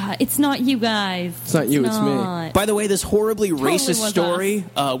like, it's not you guys. It's not you, it's me. By the way, this horribly racist story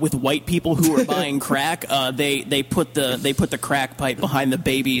with white people who are buying crack, they put the crack pipe behind the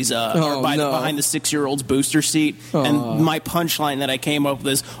baby's, behind the 6-year-old's booster seat. And my punchline that I came up with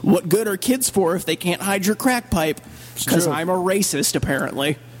is, what good are kids for if they can't hide your crack pipe? Because I'm a racist,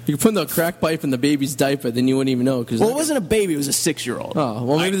 apparently. You could put the crack pipe in the baby's diaper, then you wouldn't even know. It wasn't a baby; it was a 6-year-old. Oh,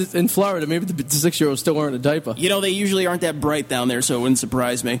 well, maybe in Florida, maybe the 6-year-old's still wearing a diaper. They usually aren't that bright down there, so it wouldn't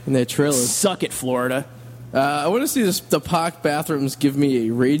surprise me. And their trailers. Suck it, Florida. I want to see the park bathrooms give me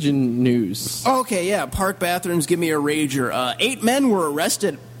a raging news. Okay, yeah, park bathrooms give me a rager. 8 men were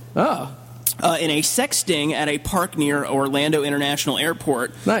arrested. Oh. In a sex sting at a park near Orlando International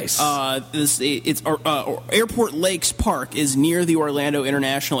Airport. Nice. Airport Lakes Park is near the Orlando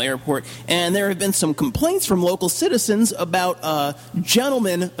International Airport, and there have been some complaints from local citizens about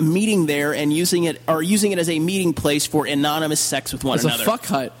gentlemen meeting there and using it as a meeting place for anonymous sex with one another. It's a fuck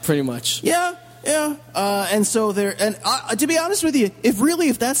hut, pretty much. Yeah. And so there, and to be honest with you,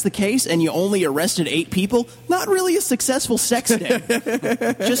 if that's the case, and you only arrested 8 people, not really a successful sex day.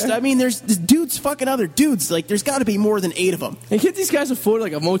 There's dudes fucking other dudes. There's got to be more than 8 of them. And can't these guys afford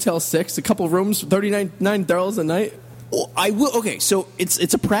a Motel 6, a couple rooms, $39 a night? Well, I will. Okay, so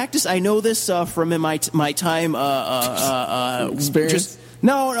it's a practice. I know this from my time experience.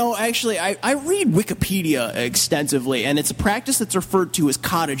 No, actually, I read Wikipedia extensively, and it's a practice that's referred to as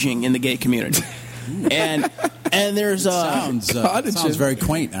cottaging in the gay community. And there's sounds very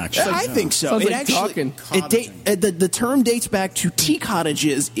quaint, actually. I think so. Sounds like talking. The term dates back to tea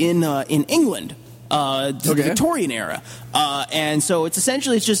cottages in England. The Victorian era, and so it's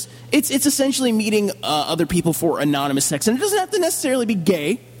essentially meeting other people for anonymous sex, and it doesn't have to necessarily be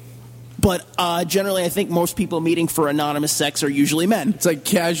gay. But generally, I think most people meeting for anonymous sex are usually men. It's like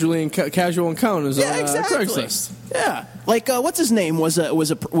casual encounters on exactly. Craigslist. Yeah, like what's his name was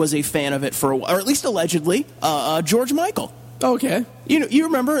a fan of it for a while, or at least allegedly. George Michael. Okay. You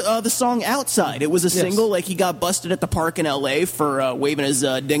remember the song "Outside"? It was a single. Like he got busted at the park in L.A. for waving his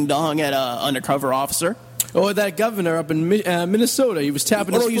ding dong at an undercover officer. Oh, that governor up in Minnesota. He was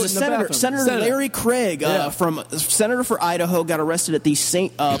tapping his foot in the bathroom. Senator Larry Craig, from Senator for Idaho, got arrested at the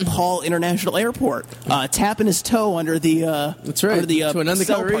St. Paul International Airport, tapping his toe under the under the to an cell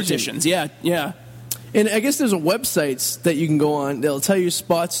undercover partitions. Yeah. And I guess there's websites that you can go on. They'll tell you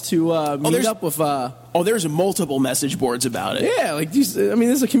spots to meet up with. There's multiple message boards about it. Yeah, like these. I mean,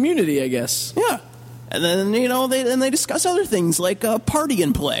 there's a community, I guess. Yeah, and then they discuss other things like party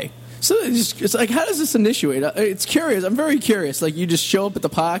and play. So it's like, how does this initiate? It's curious. I'm very curious. Like, you just show up at the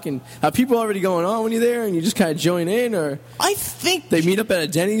park, and are people already going on when you're there, and you just kind of join in, or I think they meet up at a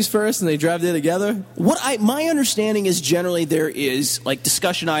Denny's first, and they drive there together. My understanding is generally there is like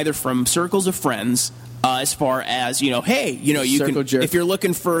discussion either from circles of friends. As far as hey, you Circle can jerk. if you're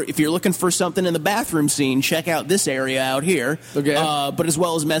looking for something in the bathroom scene, check out this area out here. Okay. But as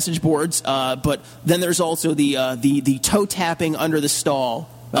well as message boards. But then there's also the toe tapping under the stall.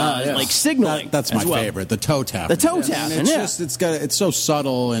 Yes. Like signaling. That's my favorite. The toe tap. The toe tap. It's so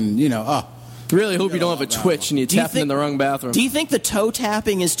subtle and Really hope you don't have a twitch and you tap in the wrong bathroom. Do you think the toe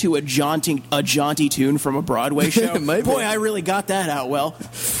tapping is to a jaunty tune from a Broadway show? It might be. Boy, I really got that out well.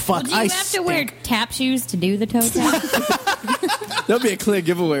 Fuck, Do you have to wear tap shoes to do the toe tap? That'll be a clear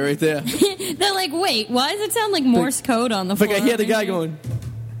giveaway right there. They're like, wait, why does it sound like Morse code on the floor? Like I hear the guy going,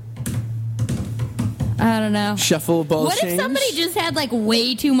 I don't know. Shuffle ball What change? if somebody just had like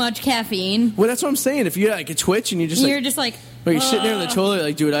way too much caffeine? Well, that's what I'm saying. If you like a twitch and you're just you're sitting there in the toilet,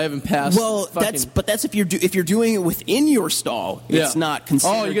 like, dude, I haven't passed. Well, that's if you're doing it within your stall, it's not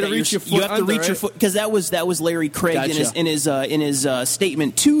considered. Oh, you got to reach your foot. You have to reach your foot because that was Larry Craig in his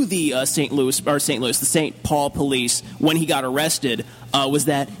statement to the the St. Paul police when he got arrested. Was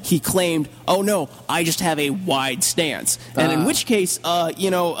that he claimed, oh no, I just have a wide stance, and in which case, go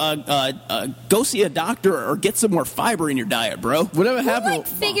see a doctor or get some more fiber in your diet, bro. Whatever happened,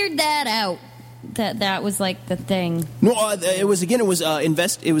 figured that out. That was like the thing. No, it was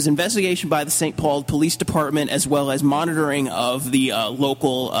investigation by the St. Paul Police Department as well as monitoring of the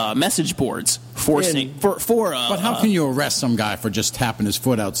local message boards for. But how can you arrest some guy for just tapping his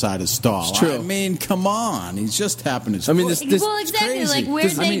foot outside his stall? It's true. I mean, come on, he's just tapping his foot. I mean, this exactly. crazy. Like,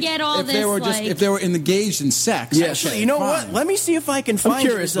 where'd they get all if this? If they were engaged in sex, actually, you know what? Let me see if I can find. I'm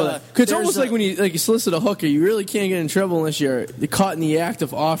curious, because it's almost like when you solicit a hooker, you really can't get in trouble unless you're caught in the act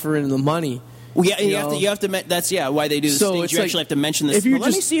of offering the money. Well, yeah, you have to. That's why they do this thing. You actually have to mention this.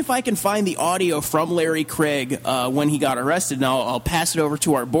 Let me see if I can find the audio from Larry Craig when he got arrested, and I'll pass it over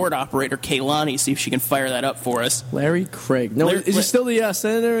to our board operator, Kaylani, see if she can fire that up for us. Larry Craig. No, is he still the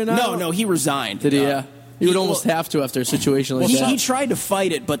senator in Iowa? No, he resigned. Did he? He would almost have to after a situation like that. He tried to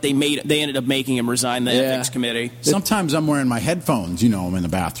fight it, but they ended up making him resign the ethics committee. Sometimes I'm wearing my headphones, I'm in the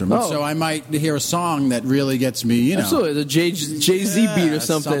bathroom. So I might hear a song that really gets me, Absolutely, the Jay-Z beat or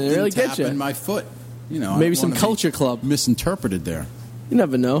something. It really gets you. In my foot. Maybe some Culture Club. Misinterpreted there. You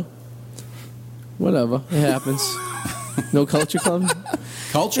never know. Whatever. It happens. No Culture Club?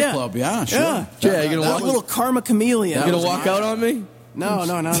 Culture Club, yeah, sure. Yeah, you're going to walk a little karma chameleon. You're going to walk out on me? No.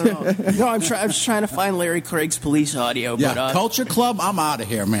 No, I'm just trying to find Larry Craig's police audio. Yeah, but, Culture Club, I'm out of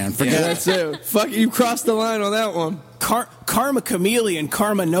here, man. Forget that's it. Fuck, you crossed the line on that one. Karma chameleon,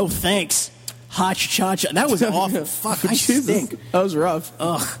 karma, no thanks. Ha-cha-cha. That was awful. Fuck, I stink. That was rough.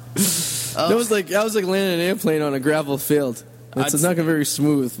 Ugh. That was like landing an airplane on a gravel field. It's not very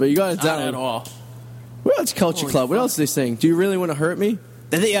smooth, but you got it down. Not at all. What else? Culture Club. What else are they saying? Do you really want to hurt me?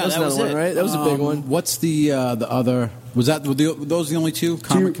 Yeah, that was one, it. Right? That was a big one. What's the other? Were those the only two?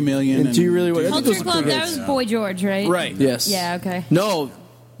 Karma Chameleon. And do you really want Culture Club? That was Boy George, right? Right. Yes. Yeah. Okay. No.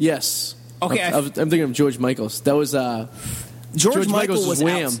 Yes. Okay. I'm thinking of George Michaels. That was George Michael was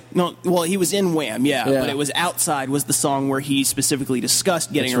Wham. He was in Wham, but it was Outside was the song where he specifically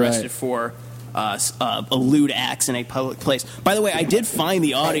discussed getting arrested for lewd acts in a public place. By the way, I did find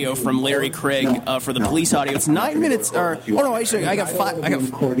the audio from Larry Craig for the police audio. It's 9 minutes. I got 5. I got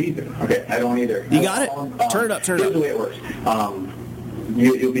 4 either. Okay, I don't either. You got it? Turn it up. Here's the way it works.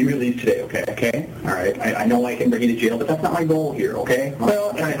 You'll be released today, okay? All right. I know I can bring you to jail, but that's not my goal here, okay?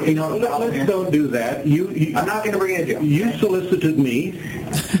 Well, let's don't do that. I'm not going to bring you to jail. You solicited me.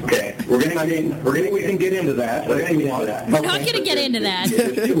 Okay. We can get into that. We're not going to get into that.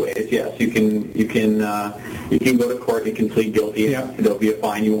 There's 2 ways. Yes, you can go to court. You can plead guilty. Yeah. There'll be a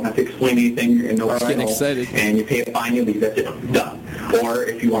fine. You won't have to explain anything. You're in no getting excited. And you pay a fine. You leave. That's it. Done. or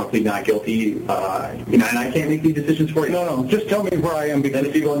if you want to plead not guilty, and I can't make these decisions for you. No, just tell me where I am. Because then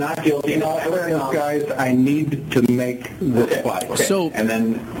if you go not guilty, guys, I need to make this fly. Okay. So, and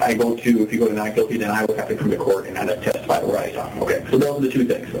then if you go to not guilty, then I would have to come to court and have to testify where I saw. Okay. So those are the two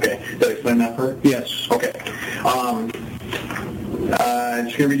things. Okay. Did I explain that part? Yes. Okay.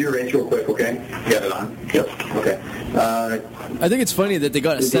 Just going to read your race real quick, okay? You got it on? Yep. Okay. I think it's funny that they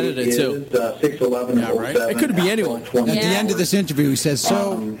got a senator, too. 6'11". Yeah, right? It could be anyone. At the end of this interview, he says,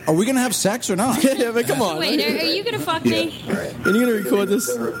 so, are we going to have sex or not? Yeah, but come on. Wait, are you going to fuck me? Right. And you're going to record this?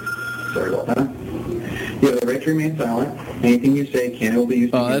 Sorry about that. You have the right to remain silent. Anything you say can be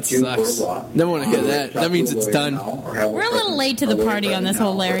used against you in court of law. Never want to hear that. That means it's done. We're a little late to the party on this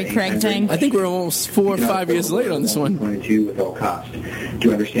whole Larry Craig thing. I think we're almost 4 or 5 years late on this one. 22 without cost. Do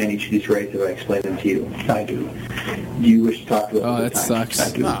you understand each of these rights if I explain them to you? I do. Do you wish to talk to us? Oh, that sucks.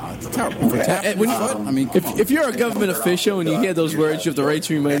 I do. No, it's terrible. Okay. If you're a government official and you hear those words, you have the right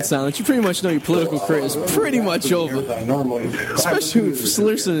to remain silent, you pretty much know your political career is pretty much over. Especially with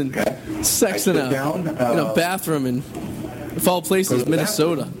soliciting sex in a bathroom in all places,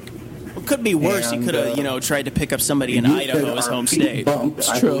 Minnesota. It could be worse. He could have, tried to pick up somebody in Idaho, his home state.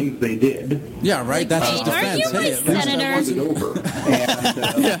 It's true. I believe they did. Yeah, right. That's his defense. Aren't you my senator?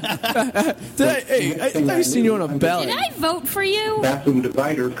 I've seen you on a ballot. Did I vote for you? Bathroom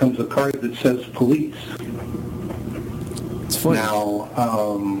divider comes a card that says police. It's funny. Now,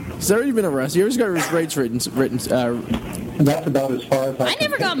 he's already been arrested. He always got his rights written. That's about as far as I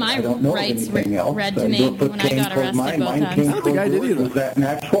never got my rights read to me when I got arrested both times. I don't think I did either. Was that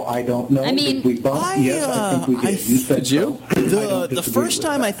natural? I don't know. I mean, yes, I think we did. You said did you? The first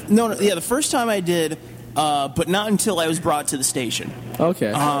time the first time I did, but not until I was brought to the station.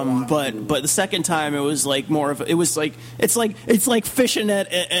 Okay. But the second time it was like more of it's like fishing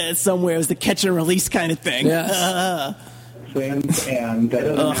at somewhere. It was the catch and release kind of thing. Yeah. And that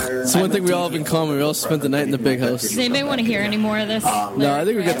doesn't matter. It's one thing we all have in common. We all spent the night in the big house. Does anybody want to hear any more of this? No, I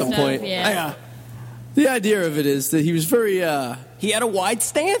think we got the point. Yeah. The idea of it is that he was very... he had a wide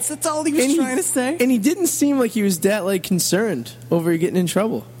stance. That's all he was trying to say. And he didn't seem like he was that concerned over getting in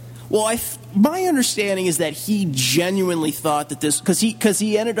trouble. Well, my understanding is that he genuinely thought that this because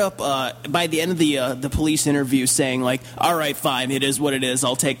he ended up by the end of the police interview saying all right, fine, it is what it is,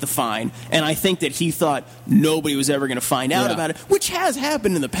 I'll take the fine. And I think that he thought nobody was ever going to find out about it, which has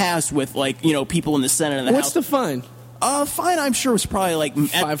happened in the past with people in the Senate and the House. What's the fine? Fine, I'm sure was probably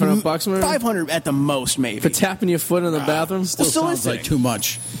 $500 maybe? $500 at the most, maybe. For tapping your foot in the bathroom? Still sounds like too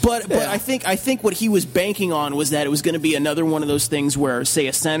much. But I think what he was banking on was that it was going to be another one of those things where, say,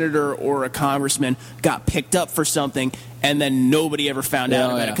 a senator or a congressman got picked up for something and then nobody ever found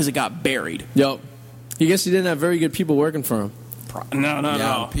out about it because it got buried. Yep. I guess he didn't have very good people working for him.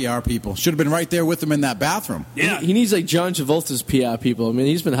 No. PR people. Should have been right there with him in that bathroom. Yeah. He needs John Travolta's PR people. I mean,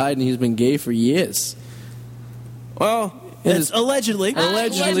 he's been hiding. He's been gay for years. Well, it's allegedly.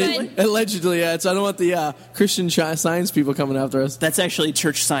 Allegedly, yeah. I don't want the Christian Science people coming after us. That's actually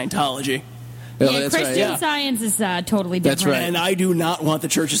Church Scientology. Yeah, Christian Science is totally different. That's right. And I do not want the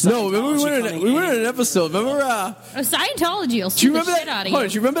Church of Scientology. No, remember we went in an episode. Remember? Scientology will sue the shit out of you.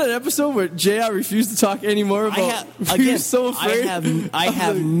 Do you remember that episode where JR refused to talk anymore about? He was so afraid. I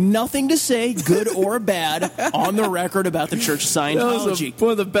have nothing to say, good or bad, on the record about the Church of Scientology. That was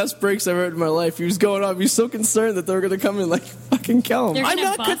one of the best breaks I've heard in my life. He was going on. He was so concerned that they were going to come in fucking kill him. They're going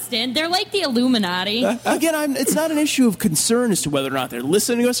to bust in. They're like the Illuminati. Again, it's not an issue of concern as to whether or not they're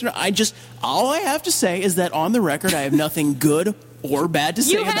listening to us or not. All I have to say is that on the record, I have nothing good or bad to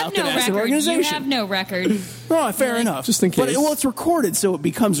say about them as an organization. You have no record. Oh, fair enough. Just in case. But it's recorded, so it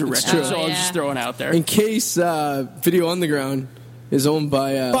becomes a record. True. So I'm just throwing it out there. In case Video Underground is owned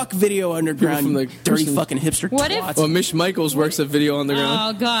by... Fuck Video Underground, from the dirty fucking hipster twats. Well, Mish Michaels works at Video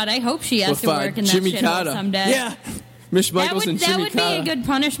Underground. Oh, God, I hope she has to work in that shithole someday. Yeah. Mish Michaels and Jimmy Carter. That would be a good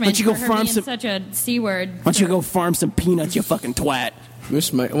punishment for her being such a C-word. Why don't you go farm some peanuts, you fucking twat?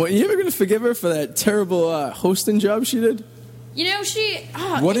 Mish Michaels. You ever going to forgive her for that terrible hosting job she did?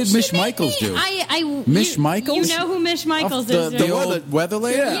 What did Mish Michaels do? Mish Michaels? You know who Mish Michaels is? The old weather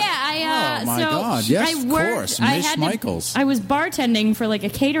lady? Yeah. Oh, my God. Yes, of course. Mish Michaels. I was bartending for a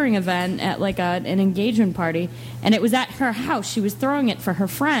catering event at an engagement party, and it was at her house. She was throwing it for her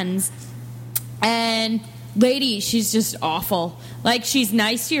friends, and lady, she's just awful. She's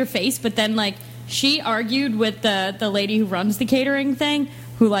nice to your face, but then she argued with the lady who runs the catering thing,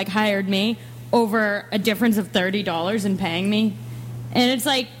 who hired me, over a difference of $30 in paying me. And it's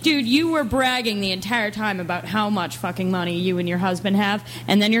dude, you were bragging the entire time about how much fucking money you and your husband have,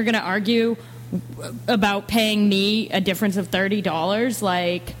 and then you're going to argue about paying me a difference of $30?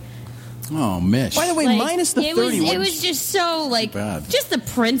 Oh, Mish. By the way, minus the 30. It was just so, like, just the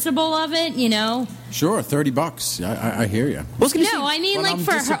principle of it, you know? Sure, $30. I hear you. No, I mean, like,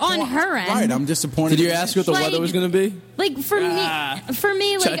 for her, on her end. Right, I'm disappointed. Did you ask what the weather was going to be? Like, for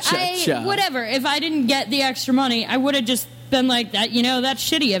me, like, whatever. If I didn't get the extra money, I would have just been like, that. You know, that's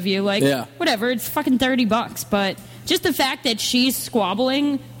shitty of you. Like, whatever, it's fucking $30. But just the fact that she's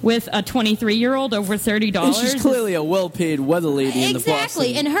squabbling with a 23-year-old over $30. And she's clearly a well-paid weather lady in the Boston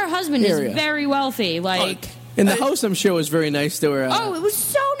Exactly, and her husband area. is very wealthy. Like, and the house, I'm sure, was very nice. They were. Oh, it was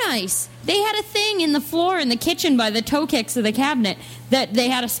so nice. They had a thing in the floor in the kitchen by the toe kicks of the cabinet that they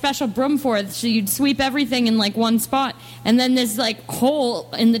had a special broom for. So you'd sweep everything in like one spot, and then this like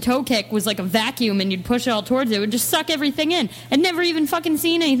hole in the toe kick was like a vacuum, and you'd push it all towards it. It would just suck everything in. I'd never even fucking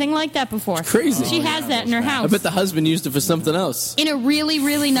seen anything like that before. It's crazy. She has that in her house. I bet the husband used it for something else. In a really,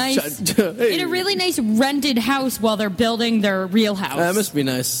 really nice, in a really nice rented house while they're building their real house. That must be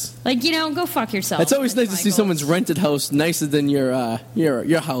nice. Like, you know, go fuck yourself. It's always nice to see someone's rented house nicer than your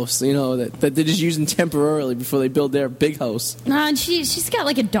house. You know that they're just using temporarily before they build their big house. And she's got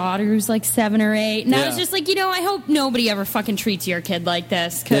like a daughter who's like 7 or 8, and I was just like, you know, I hope nobody ever fucking treats your kid like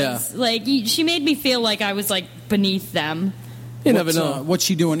this, because like she made me feel like I was like beneath them. You never know. What's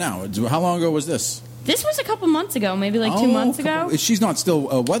she doing now? How long ago was this? This was a couple months ago, maybe like 2 months ago. She's not still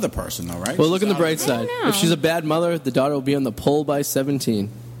a weather person, though, right? Well, look on the bright side. If she's a bad mother, the daughter will be on the pole by 17.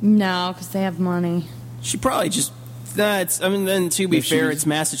 No, because they have money. She probably just... then to be fair, it's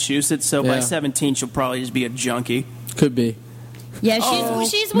Massachusetts, so by 17 she'll probably just be a junkie. Could be. Yeah,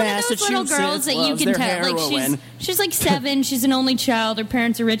 she's one of those little girls that you can tell. Like she's like 7. She's an only child. Her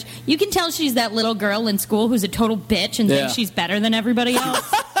parents are rich. You can tell she's that little girl in school who's a total bitch and thinks she's better than everybody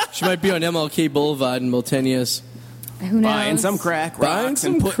else. She might be on MLK Boulevard in about 10 years. Who knows? Buying some crack rocks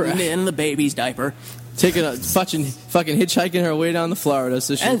and putting it in the baby's diaper. Taking a fucking hitchhiking her way down to Florida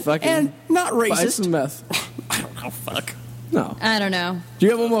so she and not racist. Buy some meth. I don't know. Fuck. No. I don't know. Do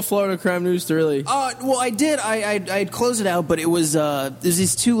you have one more Florida crime news to really? Well, I did. I'd close it out, but it was there's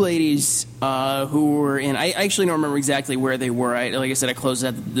these 2 ladies who were in. I actually don't remember exactly where they were. Like I said, I closed it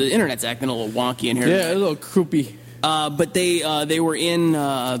out. The internet's acting a little wonky in here. Yeah, a little croupy. But they were in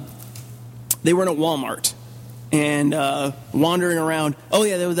a Walmart. And wandering around. Oh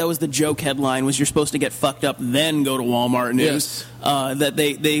yeah, that was the joke headline. Was you're supposed to get fucked up, then go to Walmart news. Yes. That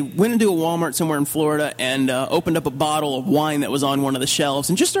they went into a Walmart somewhere in Florida and opened up a bottle of wine that was on one of the shelves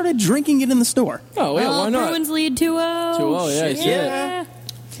and just started drinking it in the store. Oh yeah, why not? Bruins lead 2-0. 2-0, yeah.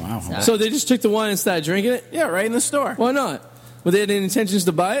 Wow. So they just took the wine and started drinking it? Yeah, right in the store. Why not? Were they had any intentions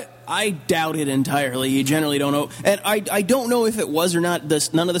to buy it? I doubt it entirely. You generally don't know. And I don't know if it was or not.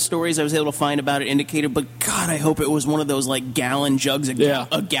 None of the stories I was able to find about it indicated, but God, I hope it was one of those like gallon jugs of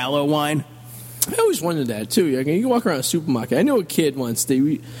Gallo wine. I always wondered that, too. You can walk around a supermarket. I knew a kid once.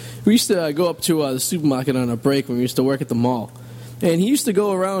 We used to go up to the supermarket on a break when we used to work at the mall. And he used to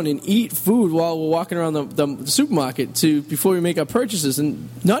go around and eat food while we're walking around the supermarket before we make our purchases. And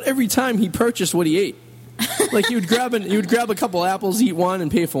not every time he purchased what he ate. Like he would grab a couple apples, eat one,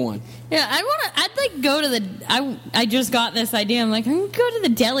 and pay for one. Yeah, I'd like go to the. I just got this idea. I'm like, I'm gonna go to the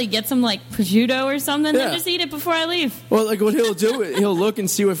deli, get some like prosciutto or something, and just eat it before I leave. Well, like what he'll do, he'll look and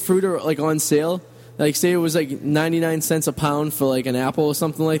see what fruit are like on sale. Like say it was like 99 cents a pound for like an apple or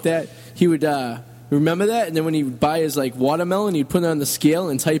something like that. He would remember that, and then when he would buy his like watermelon, he'd put it on the scale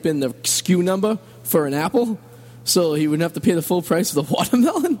and type in the SKU number for an apple, so he wouldn't have to pay the full price for the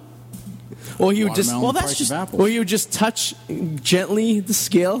watermelon. Or he would he would just touch gently the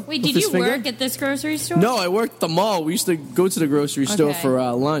scale. Wait, did you work at this grocery store? No, I worked at the mall. We used to go to the grocery store for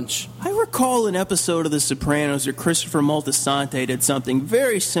lunch. I recall an episode of The Sopranos where Christopher Moltisanti did something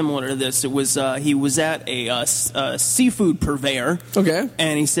very similar to this. It was he was at a seafood purveyor. Okay,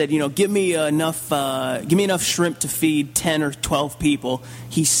 and he said, give me enough shrimp to feed 10 or 12 people.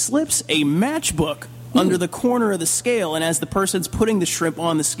 He slips a matchbook under the corner of the scale, and as the person's putting the shrimp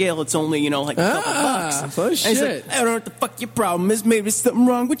on the scale, it's only, like a couple bucks. Oh, shit. And he's like, I don't know what the fuck your problem is. Maybe there's something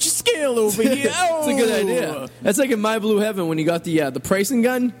wrong with your scale over here. It's a good idea. That's like in My Blue Heaven when he got the pricing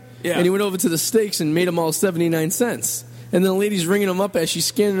gun, and he went over to the steaks and made them all 79 cents. And then the lady's ringing them up as she's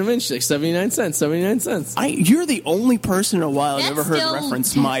scanning them in. She's like, 79 cents, 79 cents. You're the only person in a while I've ever heard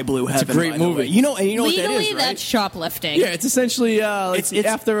reference My Blue Heaven. It's a great movie. You know what that is, Legally, right? that's shoplifting. Yeah, it's essentially it's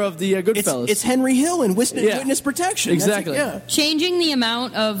after of the Goodfellas. It's Henry Hill and witness protection. Exactly. Changing the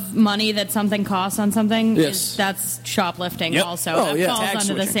amount of money that something costs on something, that's shoplifting also. Oh, that falls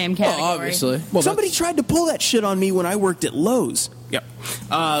under the same category. Oh, obviously. Well, somebody tried to pull that shit on me when I worked at Lowe's. Yep.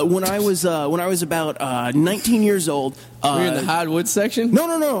 When I was about 19 years old, Were you in the hardwood section?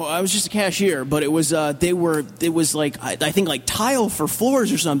 No. I was just a cashier, but it was like I think like tile for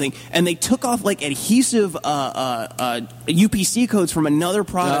floors or something, and they took off like adhesive UPC codes from another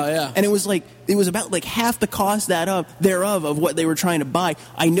product, and it was about like half the cost thereof of what they were trying to buy.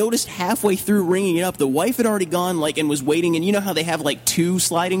 I noticed halfway through ringing it up, the wife had already gone and was waiting, and you know how they have like 2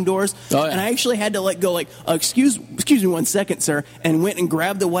 sliding doors, and I actually had to go excuse me 1 second, sir, and went and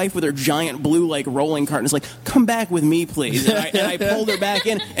grabbed the wife with her giant blue rolling cart and was like, come back with me, please. And I pulled her back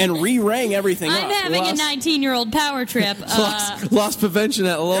in and re-rang everything up. I'm having a 19-year-old power trip. Loss prevention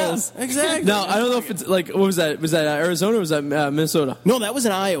at Lowe's. Yeah, exactly. Now, I don't know if it's what was that? Was that Arizona or was that Minnesota? No, that was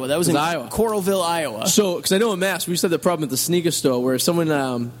in Iowa. That was in Iowa. Coralville, Iowa. So, because I know in Mass, we used to have the problem at the sneaker store where if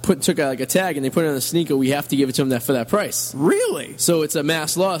someone took a tag and they put it on the sneaker, we have to give it to them for that price. Really? So it's a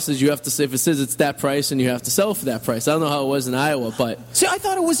mass loss. Is you have to say if it says it's that price and you have to sell for that price. I don't know how it was in Iowa, but see, I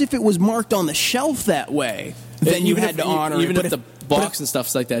thought it was if it was marked on the shelf that way, then you had to honor it. Even if the box and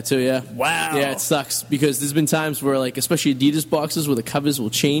stuff's like that too, yeah. Wow. Yeah, it sucks because there's been times where especially Adidas boxes where the covers will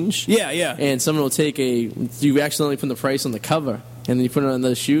change. Yeah. And someone will take you accidentally put the price on the cover and then you put it on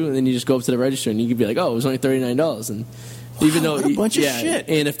the shoe and then you just go up to the register and you could be like, oh, it was only $39, and even though what a bunch of shit.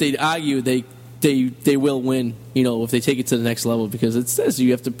 And if they argue, they will win. If they take it to the next level because it says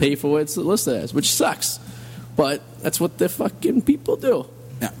you have to pay for what it's listed as, which sucks. But that's what the fucking people do.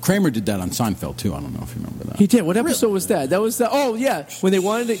 Yeah, Kramer did that on Seinfeld, too. I don't know if you remember that. He did. What episode was that? That was when they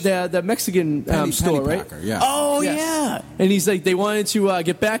wanted the Mexican store, right? Packer, yeah. Oh, yes. Yeah. And he's like, they wanted to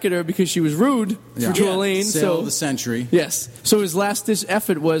get back at her because she was rude for Elaine. Sale of the century. Yes. So his last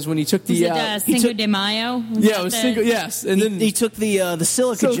effort was when he took the... Cinco de Mayo? It was Cinco, yes. And then he took the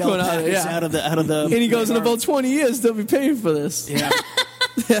silica gel out of the... And he goes, in about 20 years, they'll be paying for this. Yeah.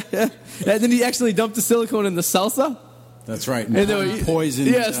 And then he actually dumped the silicone in the salsa. That's right. And they poisoned.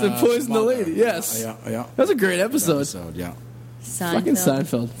 Yes, they poisoned the lady. Yes. Yeah. That was a great episode. Yeah. Fucking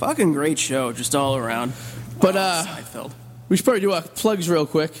Seinfeld. Fucking great show, just all around. But Seinfeld. We should probably do our plugs real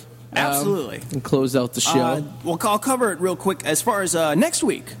quick. Absolutely. And close out the show. Well, I'll cover it real quick as far as next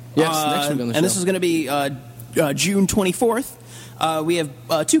week. Yes, next week on the show. And this is going to be June 24th. We have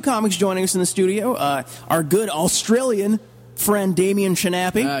 2 comics joining us in the studio. Our good Australian friend Damien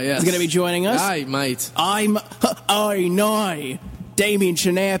Shanappy is going to be joining us. I might. I know. Damien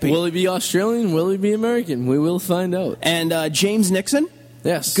Shanappy. Will he be Australian? Will he be American? We will find out. And James Nixon.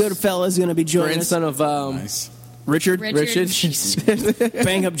 Yes. Good fella is going to be joining us. Grandson of... Nice. Richard.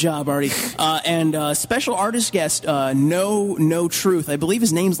 Bang up job, Arty. And special artist guest, No Truth. I believe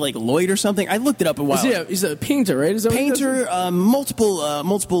his name's Lloyd or something. I looked it up a while ago. He's a painter, right? Is that painter,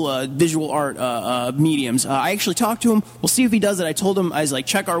 multiple visual art mediums. I actually talked to him. We'll see if he does it. I told him, I was like,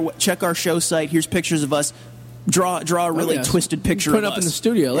 check our show site. Here's pictures of us. Draw a really twisted picture of us. Put it up in the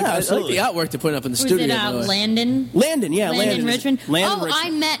studio. Yeah, I like the artwork to put up in the studio. Was it Landon, Richmond? Landon Richmond. I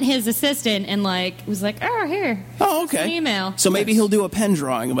met his assistant and was like, oh, here. Oh, okay. An email. So maybe he'll do a pen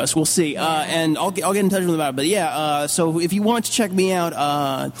drawing of us. We'll see. And I'll get in touch with him about it. But yeah, so if you want to check me out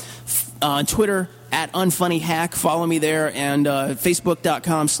on Twitter, @unfunnyhack, follow me there, and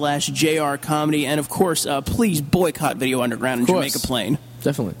facebook.com/JRComedy. And of course, please boycott Video Underground in Jamaica Plain.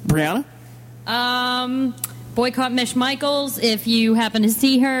 Definitely. Brianna? Boycott Mish Michaels. If you happen to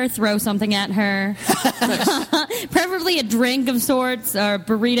see her, throw something at her. Preferably a drink of sorts or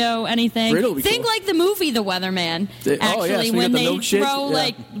burrito, anything. Think like the movie The Weatherman. Actually, when they throw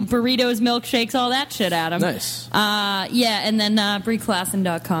burritos, milkshakes, all that shit at them. Nice. And then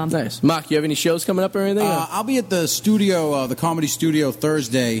BrieClassen.com. Nice. Marc, you have any shows coming up or anything? I'll be at the studio, the Comedy Studio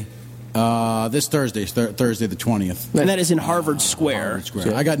Thursday. This Thursday, Thursday the 20th. And that is in Harvard Square.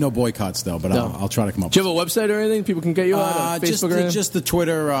 I got no boycotts, though, but I'll try to come up with Do you have a website or anything people can get you on Facebook? Just the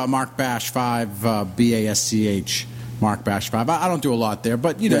Twitter, Marc Basch 5, BASCH, Marc Basch 5. I don't do a lot there,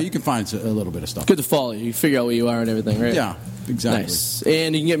 but, you can find a little bit of stuff. Good to follow you. You figure out where you are and everything, right? Yeah, exactly. Nice.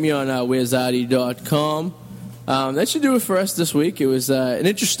 And you can get me on where'sarty.com. That should do it for us this week. It was an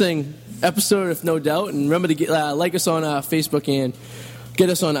interesting episode, if no doubt. And remember to like us on Facebook and get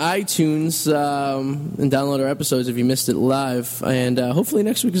us on iTunes and download our episodes if you missed it live. And hopefully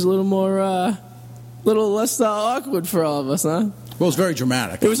next week is a little less awkward for all of us, huh? Well, it's very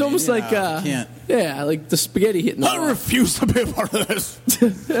dramatic. It was almost like the spaghetti hitting. I refuse to be a part of this.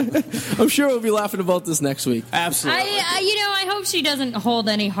 I'm sure we'll be laughing about this next week. Absolutely. I hope she doesn't hold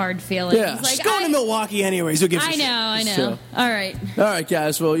any hard feelings. Yeah. She's going to Milwaukee anyways. Who gives a shit? I know. True. All right,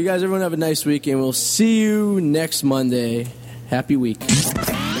 guys. Well, you guys, everyone have a nice week, and we'll see you next Monday. Happy week.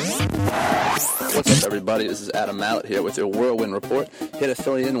 What's up, everybody? This is Adam Mallet here with your Whirlwind Report, here to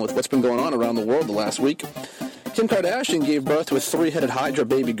fill you in with what's been going on around the world the last week. Kim Kardashian gave birth to a 3-headed Hydra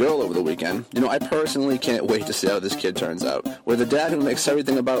baby girl over the weekend. You know, I personally can't wait to see how this kid turns out. With a dad who makes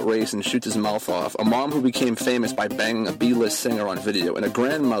everything about race and shoots his mouth off, a mom who became famous by banging a B-list singer on video, and a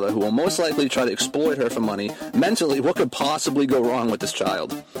grandmother who will most likely try to exploit her for money, mentally, what could possibly go wrong with this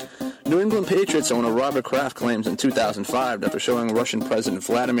child? New England Patriots owner Robert Kraft claims in 2005 that after showing Russian President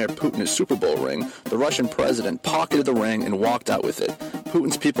Vladimir Putin his Super Bowl ring, the Russian president pocketed the ring and walked out with it.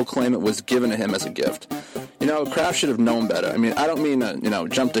 Putin's people claim it was given to him as a gift. You know, Kraft should have known better. I mean, I don't mean to,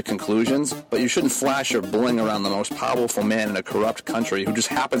 jump to conclusions, but you shouldn't flash your bling around the most powerful man in a corrupt country who just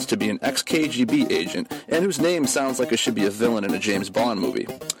happens to be an ex-KGB agent and whose name sounds like it should be a villain in a James Bond movie.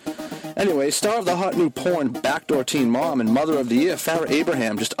 Anyway, star of the hot new porn Backdoor Teen Mom and Mother of the Year, Farah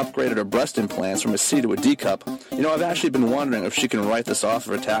Abraham just upgraded her breast implants from a C to a D cup. You know, I've actually been wondering if she can write this off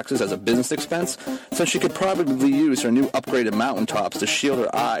of her taxes as a business expense, since she could probably use her new upgraded mountaintops to shield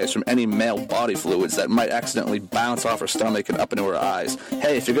her eyes from any male body fluids that might accidentally bounce off her stomach and up into her eyes.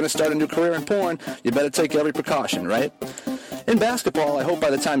 Hey, if you're going to start a new career in porn, you better take every precaution, right? In basketball, I hope by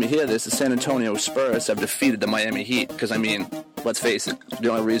the time you hear this, the San Antonio Spurs have defeated the Miami Heat, because, I mean, let's face it, the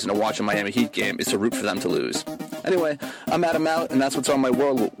only reason to watch a Miami Heat game is to root for them to lose. Anyway, I'm Adam Mallet, and that's what's on my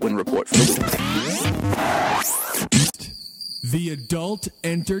Whirlwind Report. The Adult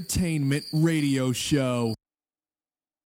Entertainment Radio Show.